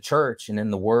goes to church and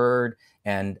in the word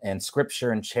and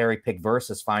scripture and cherry pick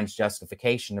verses finds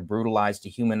justification to brutalize,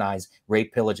 dehumanize,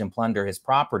 rape, pillage, and plunder his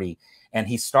property. And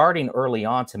he's starting early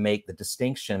on to make the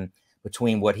distinction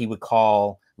between what he would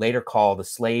later call the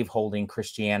slave holding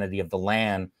Christianity of the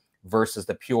land versus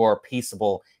the pure,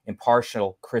 peaceable,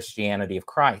 impartial Christianity of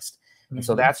Christ. And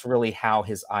so that's really how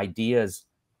his ideas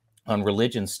on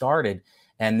religion started.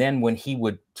 And then when he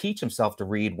would teach himself to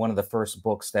read, one of the first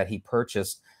books that he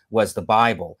purchased was the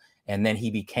Bible. And then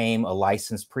he became a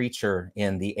licensed preacher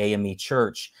in the AME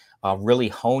church, really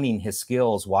honing his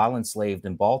skills while enslaved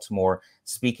in Baltimore,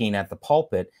 speaking at the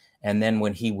pulpit. And then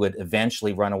when he would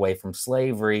eventually run away from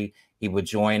slavery, he would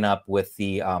join up with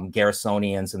the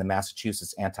Garrisonians and the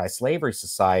Massachusetts Anti-Slavery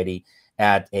Society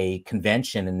at a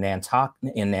convention in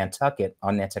Nantucket,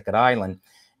 on Nantucket Island.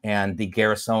 And the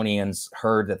Garrisonians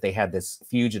heard that they had this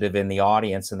fugitive in the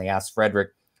audience, and they asked Frederick,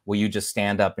 will you just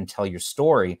stand up and tell your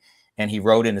story? And he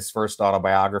wrote in his first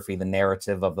autobiography, the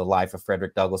narrative of the life of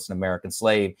Frederick Douglass, an American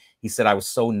slave. He said, I was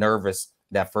so nervous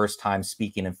that first time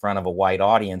speaking in front of a white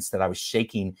audience that I was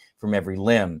shaking from every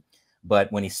limb.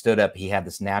 But when he stood up, he had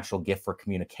this natural gift for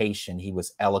communication. He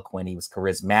was eloquent. He was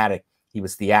charismatic. He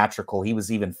was theatrical. He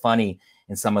was even funny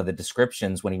in some of the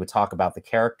descriptions when he would talk about the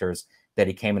characters. that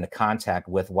he came into contact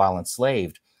with while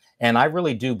enslaved. And I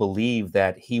really do believe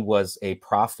that he was a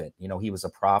prophet. You know, he was a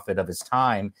prophet of his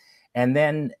time. And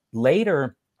then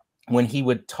later, when he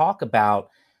would talk about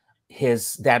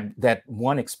that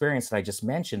one experience that I just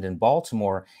mentioned in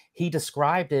Baltimore, he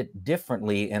described it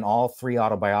differently in all three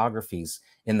autobiographies.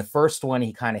 In the first one,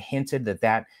 he kind of hinted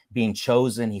that being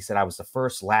chosen, he said, I was the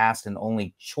first, last, and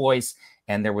only choice.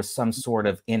 And there was some sort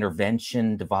of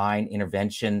intervention, divine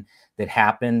intervention that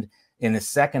happened. In the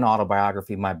second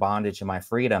autobiography, My Bondage and My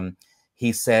Freedom,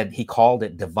 he said he called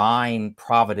it divine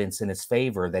providence in his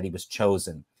favor that he was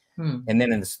chosen. And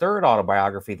then in his third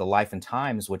autobiography, The Life and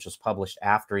Times, which was published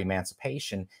after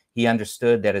emancipation, he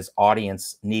understood that his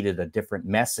audience needed a different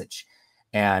message.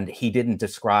 And he didn't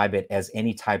describe it as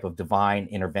any type of divine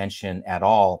intervention at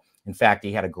all. In fact,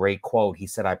 he had a great quote. He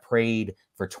said, I prayed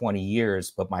for 20 years,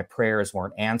 but my prayers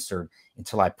weren't answered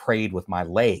until I prayed with my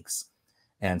legs.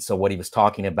 And so what he was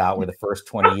talking about were the first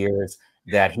 20 years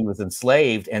that he was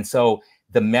enslaved. And so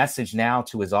the message now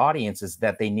to his audience is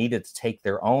that they needed to take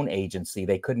their own agency.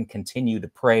 They couldn't continue to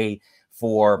pray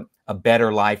for a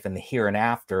better life in the here and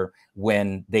after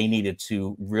when they needed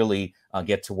to really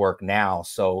get to work now.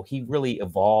 So he really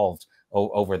evolved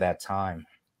over that time.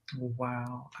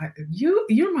 Wow.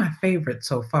 You're my favorite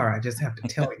so far. I just have to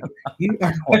tell you, you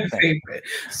are my favorite.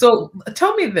 So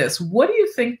tell me this, what do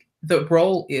you think the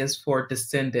role is for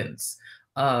descendants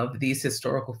of these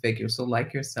historical figures? So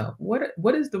like yourself,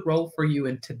 what is the role for you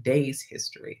in today's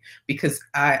history? Because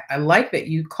I like that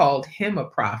you called him a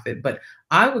prophet, but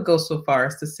I would go so far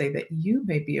as to say that you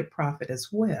may be a prophet as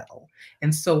well.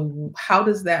 And so how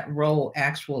does that role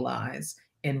actualize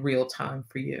in real time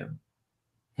for you?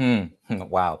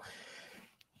 Wow.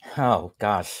 Oh,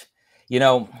 gosh. You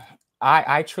know,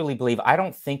 I truly believe I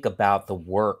don't think about the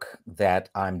work that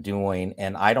I'm doing.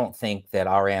 And I don't think that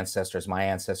our ancestors, my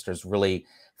ancestors, really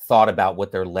thought about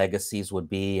what their legacies would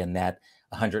be, and that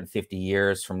 150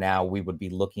 years from now, we would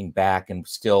be looking back and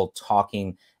still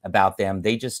talking about them.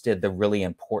 They just did the really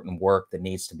important work that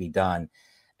needs to be done.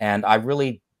 And I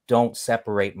really don't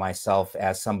separate myself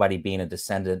as somebody being a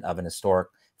descendant of an historic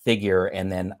figure,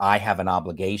 and then I have an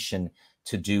obligation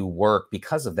to do work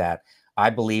because of that.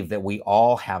 I believe that we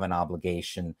all have an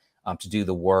obligation to do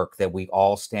the work, that we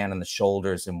all stand on the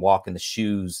shoulders and walk in the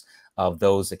shoes of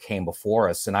those that came before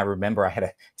us. And I remember I had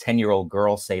a 10-year-old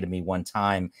girl say to me one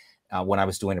time when I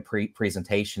was doing a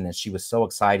presentation, and she was so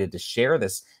excited to share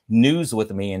this news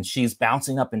with me, and she's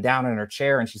bouncing up and down in her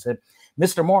chair, and she said,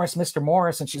 Mr. Morris, Mr.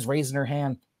 Morris, and she's raising her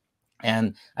hand.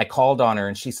 And I called on her,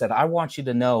 and she said, I want you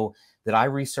to know that I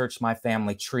researched my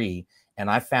family tree, and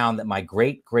I found that my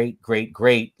great, great, great,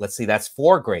 great, let's see, that's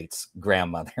 4 greats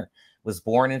grandmother, was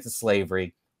born into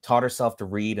slavery, taught herself to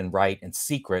read and write in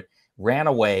secret, ran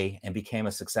away and became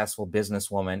a successful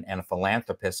businesswoman and a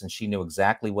philanthropist. And she knew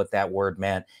exactly what that word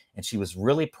meant. And she was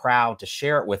really proud to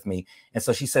share it with me. And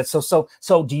so she said, so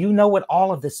do you know what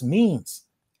all of this means?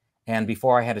 And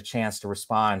before I had a chance to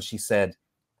respond, she said,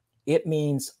 it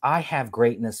means I have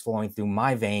greatness flowing through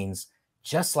my veins,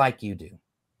 just like you do.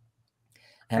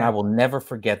 And I will never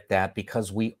forget that,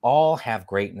 because we all have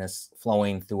greatness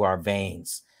flowing through our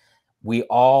veins. We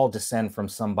all descend from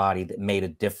somebody that made a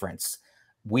difference.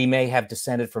 We may have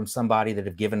descended from somebody that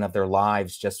have given up their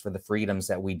lives just for the freedoms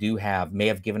that we do have, may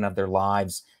have given up their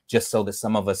lives just so that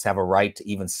some of us have a right to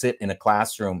even sit in a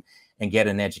classroom and get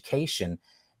an education.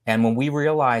 And when we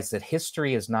realize that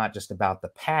history is not just about the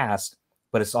past,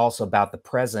 but it's also about the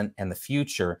present and the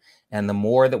future, and the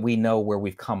more that we know where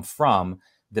we've come from,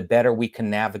 the better we can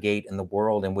navigate in the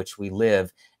world in which we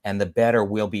live, and the better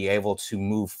we'll be able to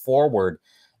move forward.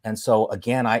 And so,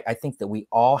 again, I think that we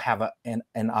all have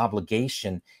an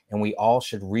obligation, and we all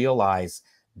should realize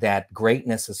that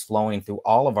greatness is flowing through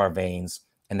all of our veins,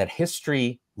 and that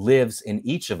history lives in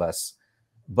each of us,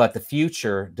 but the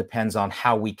future depends on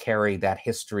how we carry that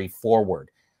history forward.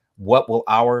 What will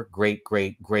our great,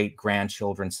 great, great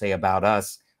grandchildren say about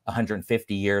us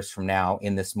 150 years from now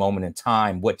in this moment in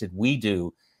time? What did we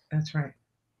do? That's right.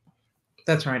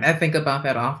 That's right. I think about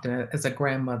that often as a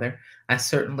grandmother. I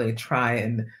certainly try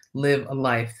and live a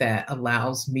life that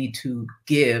allows me to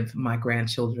give my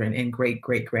grandchildren and great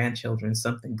great grandchildren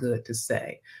something good to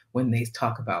say when they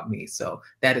talk about me. So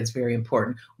that is very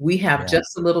important. We have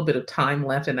just a little bit of time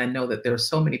left, and I know that there are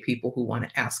so many people who want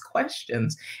to ask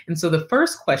questions. And so the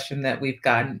first question that we've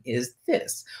gotten is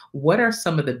this: what are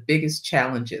some of the biggest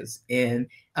challenges in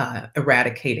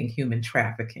eradicating human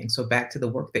trafficking? So back to the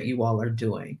work that you all are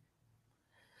doing.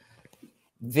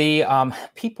 The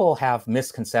people have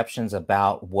misconceptions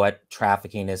about what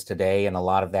trafficking is today, and a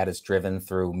lot of that is driven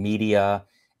through media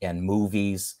and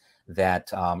movies. that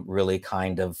really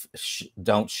kind of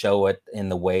don't show it in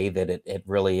the way that it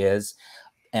really is.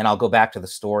 And I'll go back to the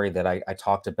story that I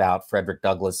talked about, Frederick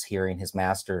Douglass hearing his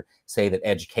master say that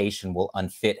education will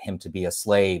unfit him to be a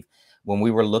slave. When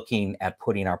we were looking at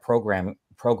putting our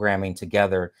programming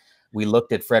together, we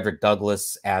looked at Frederick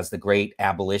Douglass as the great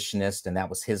abolitionist, and that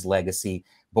was his legacy.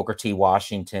 Booker T.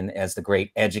 Washington as the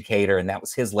great educator, and that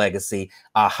was his legacy.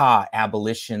 Aha,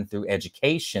 abolition through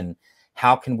education.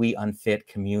 How can we unfit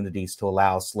communities to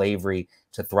allow slavery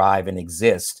to thrive and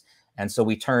exist? And so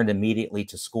we turned immediately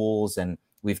to schools, and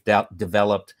we've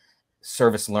developed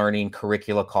service learning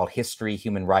curricula called History,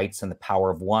 Human Rights, and the Power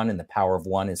of One. And the Power of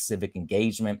One is civic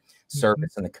engagement,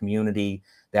 service in the community.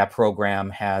 That program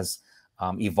has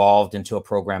evolved into a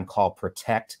program called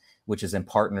Protect, which is in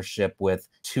partnership with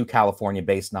 2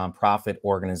 California-based nonprofit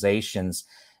organizations.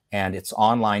 And it's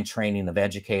online training of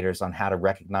educators on how to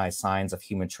recognize signs of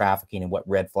human trafficking and what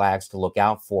red flags to look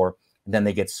out for. And then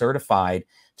they get certified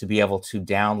to be able to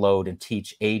download and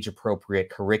teach age-appropriate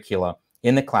curricula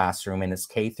in the classroom, and it's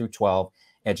K through 12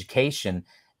 education.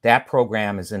 That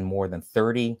program is in more than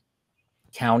 30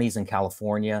 counties in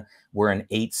California. We're in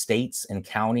 8 states and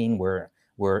counting.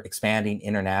 We're expanding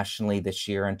internationally this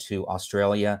year into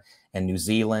Australia and New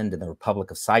Zealand and the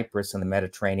Republic of Cyprus and the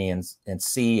Mediterranean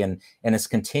Sea, and it's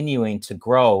continuing to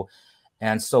grow.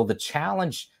 And so the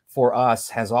challenge for us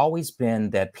has always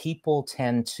been that people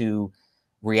tend to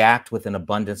react with an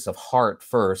abundance of heart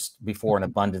first before an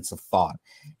abundance of thought.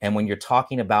 And when you're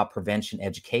talking about prevention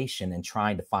education and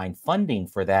trying to find funding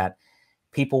for that,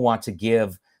 people want to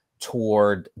give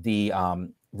toward the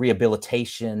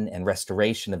rehabilitation and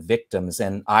restoration of victims.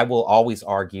 And I will always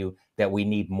argue that we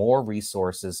need more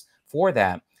resources for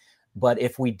that. But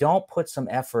if we don't put some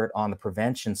effort on the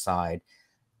prevention side,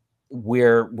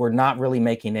 we're not really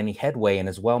making any headway. And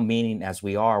as well-meaning as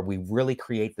we are, we really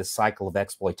create this cycle of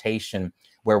exploitation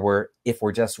where if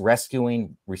we're just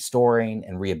rescuing, restoring,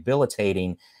 and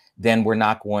rehabilitating, then we're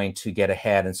not going to get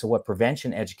ahead. And so what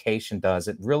prevention education does,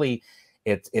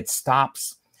 it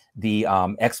stops the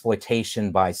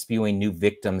exploitation by spewing new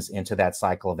victims into that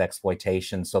cycle of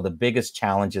exploitation. So the biggest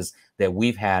challenges that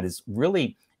we've had is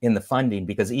really in the funding,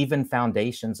 because even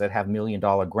foundations that have $1 million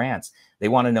grants, they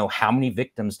want to know how many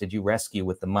victims did you rescue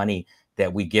with the money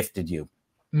that we gifted you.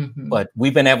 But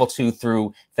we've been able to,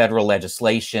 through federal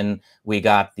legislation, we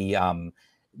got the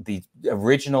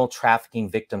original Trafficking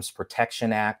Victims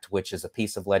Protection Act, which is a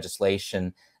piece of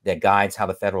legislation that guides how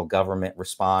the federal government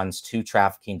responds to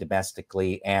trafficking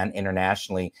domestically and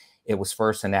internationally. It was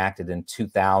first enacted in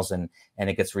 2000, and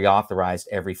it gets reauthorized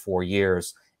every 4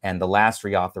 years. And the last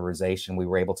reauthorization, we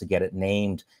were able to get it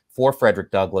named for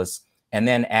Frederick Douglass, and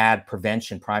then add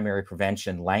prevention, primary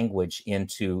prevention language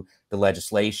into the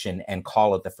legislation and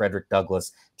call it the Frederick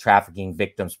Douglass Trafficking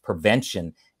Victims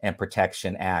Prevention and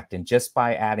Protection Act. And just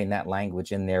by adding that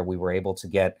language in there, we were able to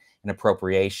get an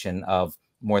appropriation of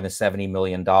more than $70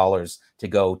 million to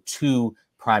go to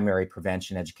primary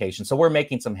prevention education. So we're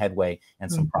making some headway and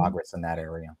some progress in that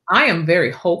area. I am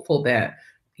very hopeful that,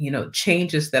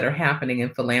 changes that are happening in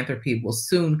philanthropy will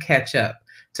soon catch up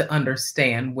to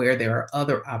understand where there are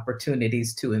other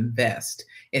opportunities to invest.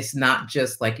 It's not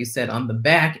just, like you said, on the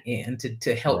back end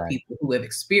to help people who have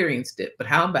experienced it, but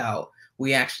how about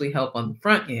we actually help on the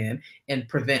front end and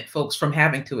prevent folks from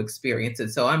having to experience it.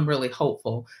 So I'm really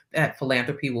hopeful that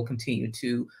philanthropy will continue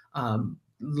to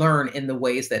learn in the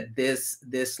ways that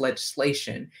this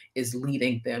legislation is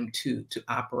leading them to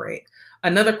operate.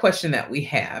 Another question that we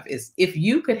have is, if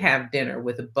you could have dinner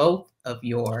with both of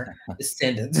your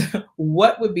descendants,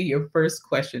 what would be your first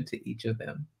question to each of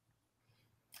them?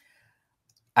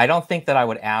 I don't think that I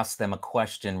would ask them a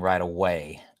question right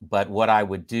away, but what I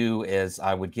would do is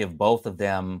I would give both of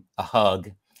them a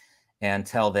hug and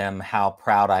tell them how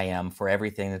proud I am for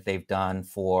everything that they've done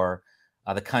for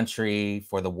the country,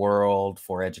 for the world,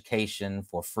 for education,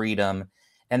 for freedom,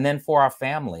 and then for our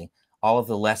family. All of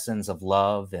the lessons of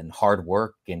love and hard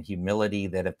work and humility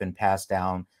that have been passed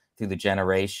down through the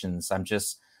generations. I'm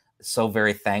just so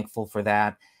very thankful for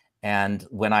that. And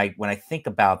when I think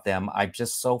about them, I'm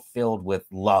just so filled with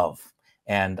love.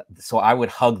 And so I would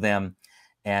hug them,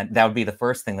 and that would be the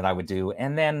first thing that I would do.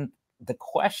 And then the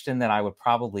question that I would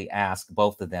probably ask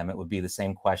both of them, it would be the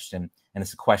same question. And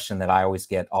it's a question that I always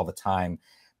get all the time.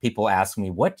 People ask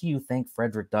me, what do you think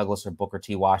Frederick Douglass or Booker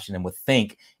T. Washington would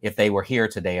think if they were here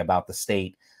today about the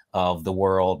state of the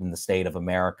world and the state of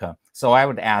America? So I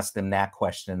would ask them that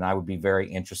question, and I would be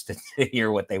very interested to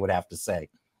hear what they would have to say.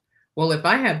 Well, if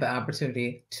I had the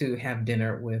opportunity to have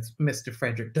dinner with Mr.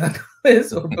 Frederick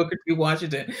Douglass or Booker T.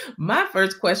 Washington, my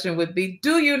first question would be,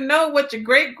 do you know what your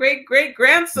great, great, great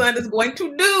grandson is going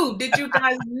to do? Did you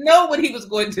guys know what he was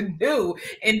going to do?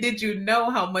 And did you know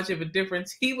how much of a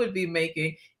difference he would be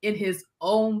making in his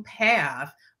own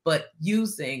path, but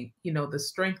using, the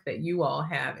strength that you all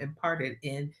have imparted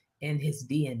in his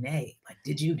DNA? Like,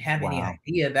 did you have any Wow.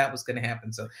 idea that was going to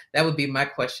happen? So that would be my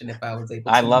question if I was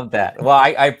able I to meet. love that. Well, I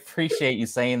appreciate you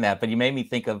saying that, but you made me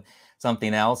think of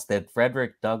something else, that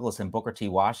Frederick Douglass and Booker T.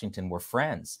 Washington were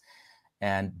friends.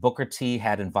 And Booker T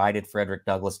had invited Frederick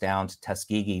Douglass down to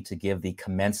Tuskegee to give the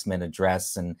commencement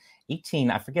address in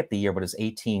I forget the year, but it was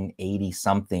 1880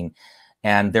 something.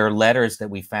 And there are letters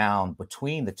that we found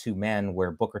between the two men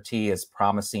where Booker T is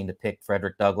promising to pick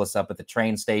Frederick Douglass up at the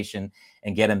train station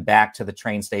and get him back to the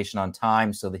train station on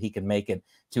time so that he could make it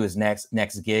to his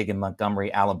next gig in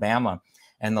Montgomery, Alabama.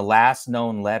 And the last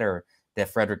known letter that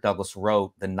Frederick Douglass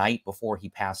wrote the night before he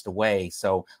passed away.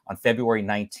 So on February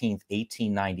 19th,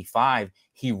 1895,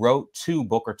 he wrote to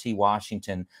Booker T.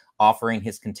 Washington offering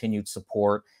his continued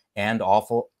support and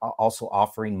also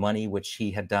offering money, which he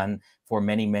had done for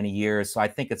many, many years. So I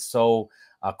think it's so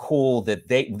cool that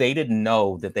they didn't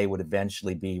know that they would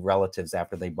eventually be relatives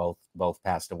after they both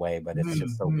passed away, but it's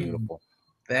just so beautiful.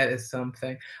 That is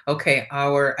something. Okay,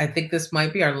 I think this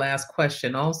might be our last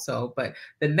question also, but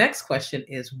the next question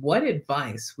is, what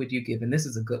advice would you give? And this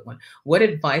is a good one. What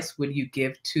advice would you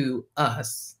give to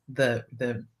us, the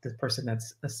person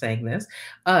that's saying this,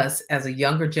 us as a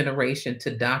younger generation,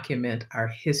 to document our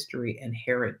history and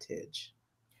heritage?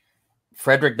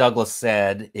 Frederick Douglass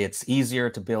said, it's easier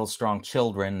to build strong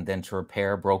children than to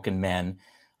repair broken men.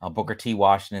 Booker T.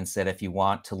 Washington said, if you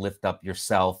want to lift up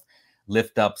yourself,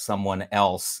 lift up someone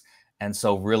else. And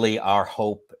so really our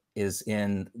hope is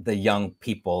in the young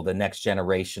people, the next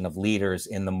generation of leaders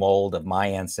in the mold of my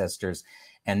ancestors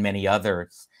and many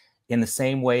others. In the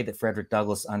same way that Frederick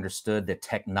Douglass understood that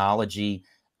technology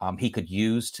he could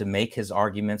use to make his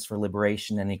arguments for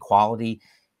liberation and equality,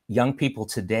 young people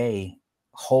today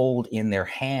hold in their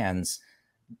hands,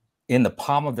 in the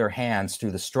palm of their hands,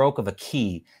 through the stroke of a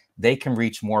key, they can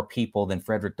reach more people than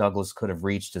Frederick Douglass could have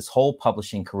reached his whole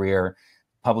publishing career,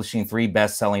 publishing 3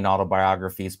 best-selling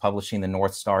autobiographies, publishing the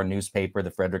North Star newspaper,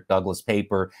 the Frederick Douglass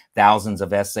paper, thousands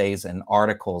of essays and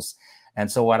articles.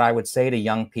 And so what I would say to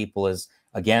young people is,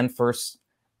 again, first,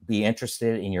 be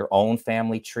interested in your own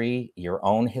family tree, your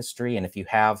own history. And if you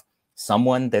have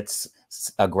someone that's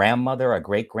a grandmother, a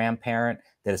great-grandparent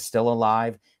that is still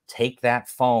alive, take that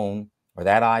phone or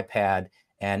that iPad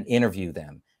and interview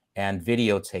them and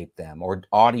videotape them or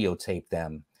audio tape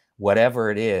them,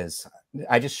 whatever it is.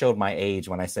 I just showed my age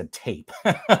when I said tape.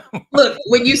 Look,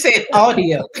 when you said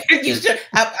audio,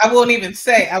 I won't even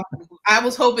say. I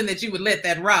was hoping that you would let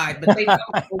that ride, but they know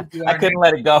who you are. I couldn't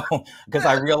let it go because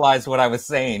I realized what I was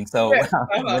saying. So yes,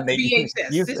 when they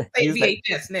VHS, use, say use VHS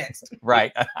that, next.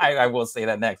 Right, I will say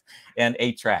that next, and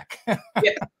 8-track.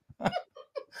 Yeah.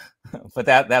 But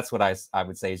that's what I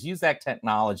would say is use that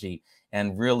technology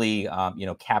and really,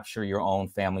 capture your own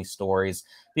family stories,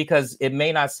 because it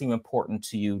may not seem important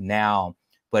to you now,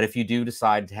 but if you do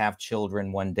decide to have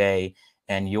children one day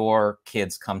and your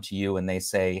kids come to you and they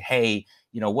say, hey,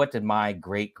 what did my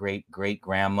great, great, great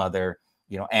grandmother,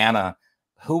 Anna,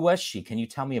 who was she? Can you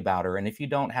tell me about her? And if you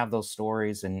don't have those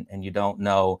stories and you don't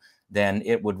know, then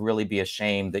it would really be a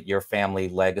shame that your family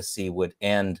legacy would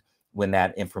end when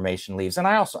that information leaves. And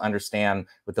I also understand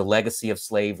with the legacy of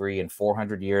slavery and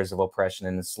 400 years of oppression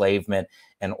and enslavement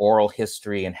and oral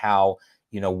history and how,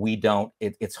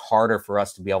 it's harder for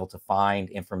us to be able to find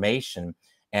information.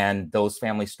 And those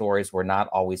family stories were not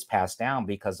always passed down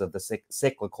because of the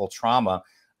cyclical trauma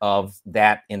of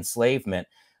that enslavement.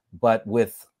 But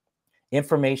with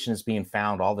information is being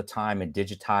found all the time and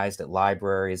digitized at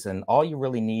libraries, and all you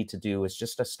really need to do is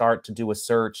just to start to do a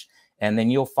search, and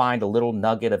then you'll find a little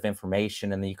nugget of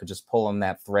information, and then you could just pull on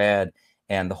that thread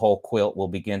and the whole quilt will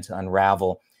begin to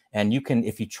unravel. And you can,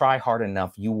 if you try hard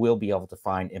enough, you will be able to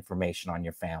find information on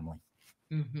your family.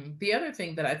 Mm-hmm. The other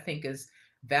thing that I think is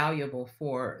valuable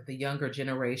for the younger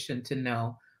generation to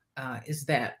know is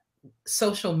that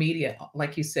social media,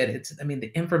 like you said,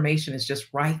 the information is just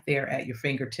right there at your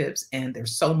fingertips, and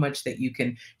there's so much that you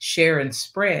can share and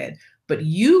spread. But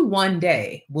you one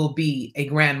day will be a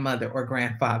grandmother or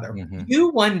grandfather. Mm-hmm. You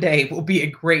one day will be a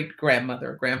great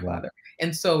grandmother or grandfather. Yeah.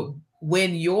 And so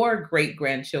when your great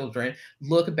grandchildren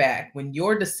look back, when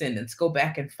your descendants go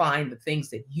back and find the things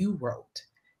that you wrote,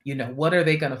 what are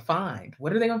they going to find?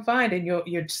 What are they going to find in your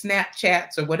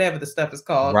Snapchats or whatever the stuff is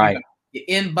called? Right. Your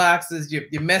inboxes,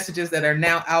 your messages that are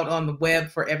now out on the web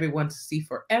for everyone to see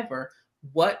forever.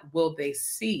 what will they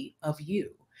see of you?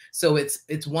 So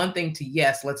it's one thing to,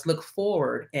 yes, let's look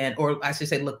forward, and or I should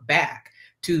say look back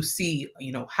to see,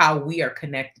 you know, how we are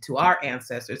connected to our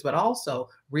ancestors, but also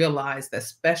realize that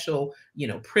special, you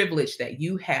know, privilege that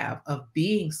you have of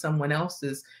being someone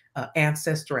else's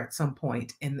ancestor at some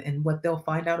point, and what they'll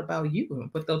find out about you and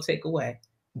what they'll take away.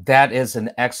 That is an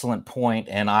excellent point,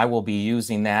 and I will be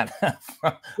using that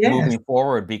Yes. moving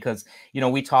forward because, you know,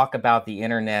 we talk about the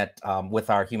internet with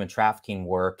our human trafficking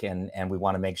work, and we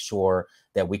want to make sure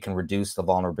that we can reduce the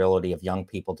vulnerability of young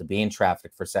people to being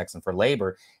trafficked for sex and for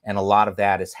labor. And a lot of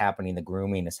that is happening, the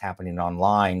grooming is happening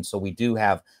online. So we do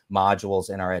have modules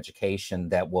in our education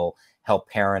that will help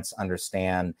parents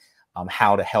understand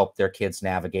how to help their kids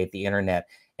navigate the internet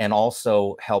and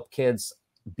also help kids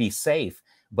be safe.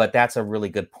 But that's a really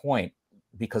good point,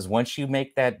 because once you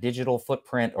make that digital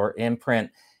footprint or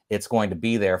imprint, it's going to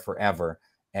be there forever.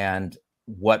 And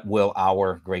what will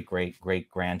our great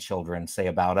grandchildren say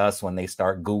about us when they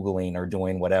start Googling or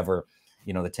doing whatever,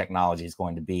 you know, the technology is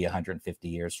going to be 150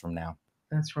 years from now?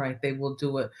 That's right. They will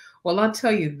do it. Well, I'll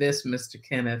tell you this, Mr.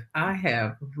 Kenneth, I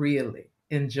have really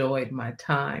enjoyed my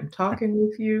time talking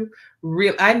with you.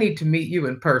 I need to meet you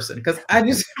in person because I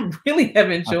just really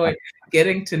have enjoyed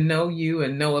getting to know you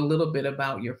and know a little bit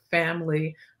about your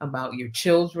family, about your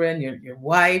children, your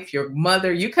wife, your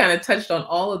mother. You kind of touched on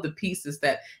all of the pieces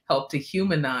that help to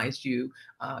humanize you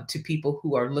to people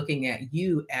who are looking at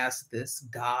you as this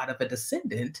god of a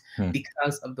descendant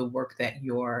because of the work that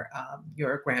your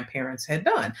grandparents had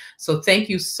done. So thank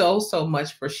you so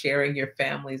much for sharing your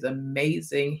family's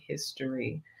amazing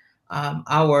history.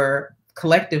 Our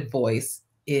collective voice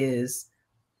is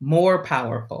more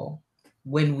powerful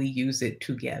when we use it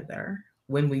together,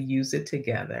 when we use it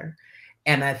together.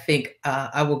 And I think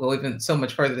I will go even so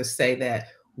much further to say that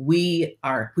we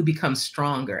become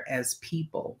stronger as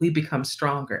people. We become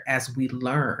stronger as we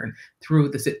learn through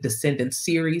the Descendants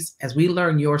series. As we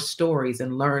learn your stories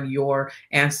and learn your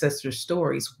ancestors'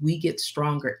 stories, we get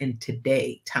stronger in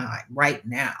today time, right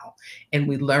now. And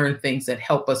we learn things that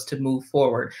help us to move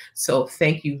forward. So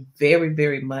thank you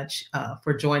very much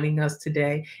for joining us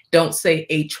today. Don't say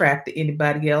 8-track to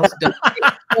anybody else.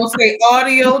 Don't say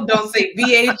audio. Don't say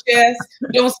VHS.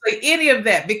 Don't say any of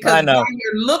that, because by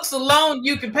your looks alone,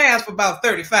 you can pass for about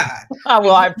 35.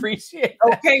 Well, I appreciate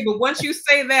that. Okay, but once you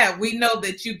say that, we know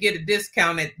that you get a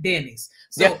discount at Denny's.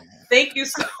 So thank you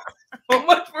so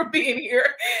much for being here.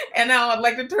 And now I'd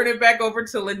like to turn it back over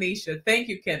to Lanisha. Thank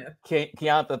you, Kenneth.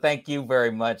 Keonta, thank you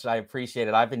very much. I appreciate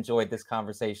it. I've enjoyed this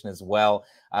conversation as well.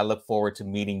 I look forward to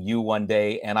meeting you one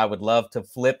day, and I would love to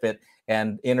flip it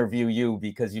and interview you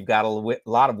because you've got a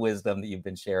lot of wisdom that you've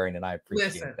been sharing, and I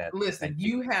appreciate that. Listen,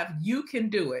 you can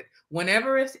do it.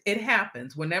 Whenever it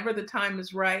happens, whenever the time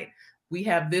is right, we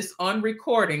have this on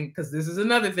recording, because this is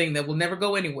another thing that will never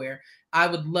go anywhere. I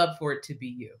would love for it to be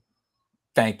you.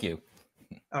 Thank you.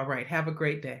 All right. Have a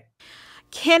great day.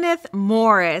 Kenneth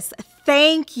Morris,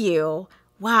 thank you.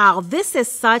 Wow, this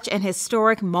is such an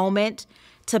historic moment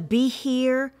to be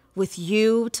here with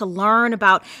you, to learn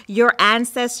about your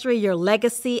ancestry, your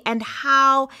legacy, and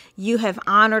how you have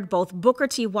honored both Booker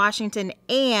T. Washington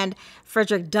and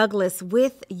Frederick Douglass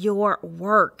with your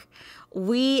work.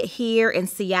 We here in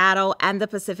Seattle and the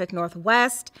Pacific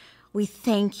Northwest, we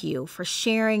thank you for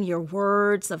sharing your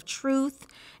words of truth,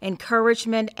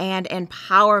 encouragement, and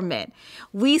empowerment.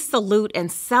 We salute and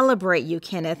celebrate you,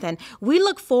 Kenneth, and we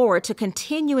look forward to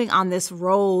continuing on this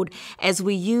road as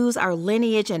we use our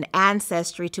lineage and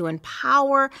ancestry to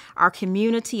empower our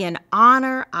community and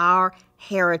honor our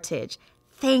heritage.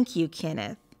 Thank you,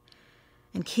 Kenneth.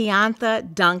 And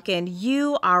Keonta Duncan,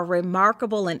 you are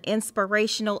remarkable and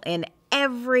inspirational in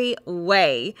every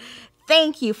way.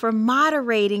 Thank you for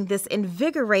moderating this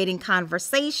invigorating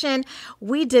conversation.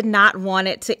 We did not want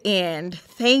it to end.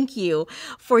 Thank you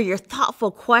for your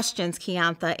thoughtful questions,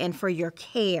 Keonta, and for your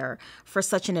care for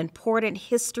such an important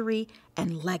history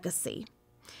and legacy.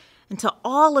 And to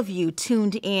all of you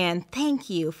tuned in, thank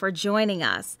you for joining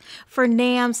us for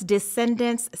NAAM's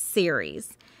Descendants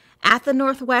series. At the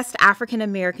Northwest African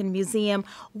American Museum,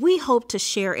 we hope to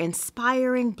share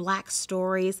inspiring Black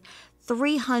stories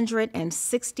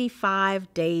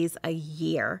 365 days a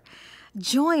year.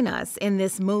 Join us in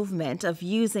this movement of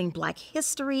using Black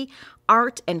history,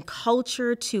 art, and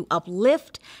culture to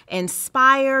uplift,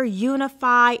 inspire,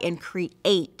 unify, and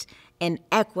create an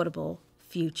equitable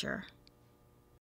future.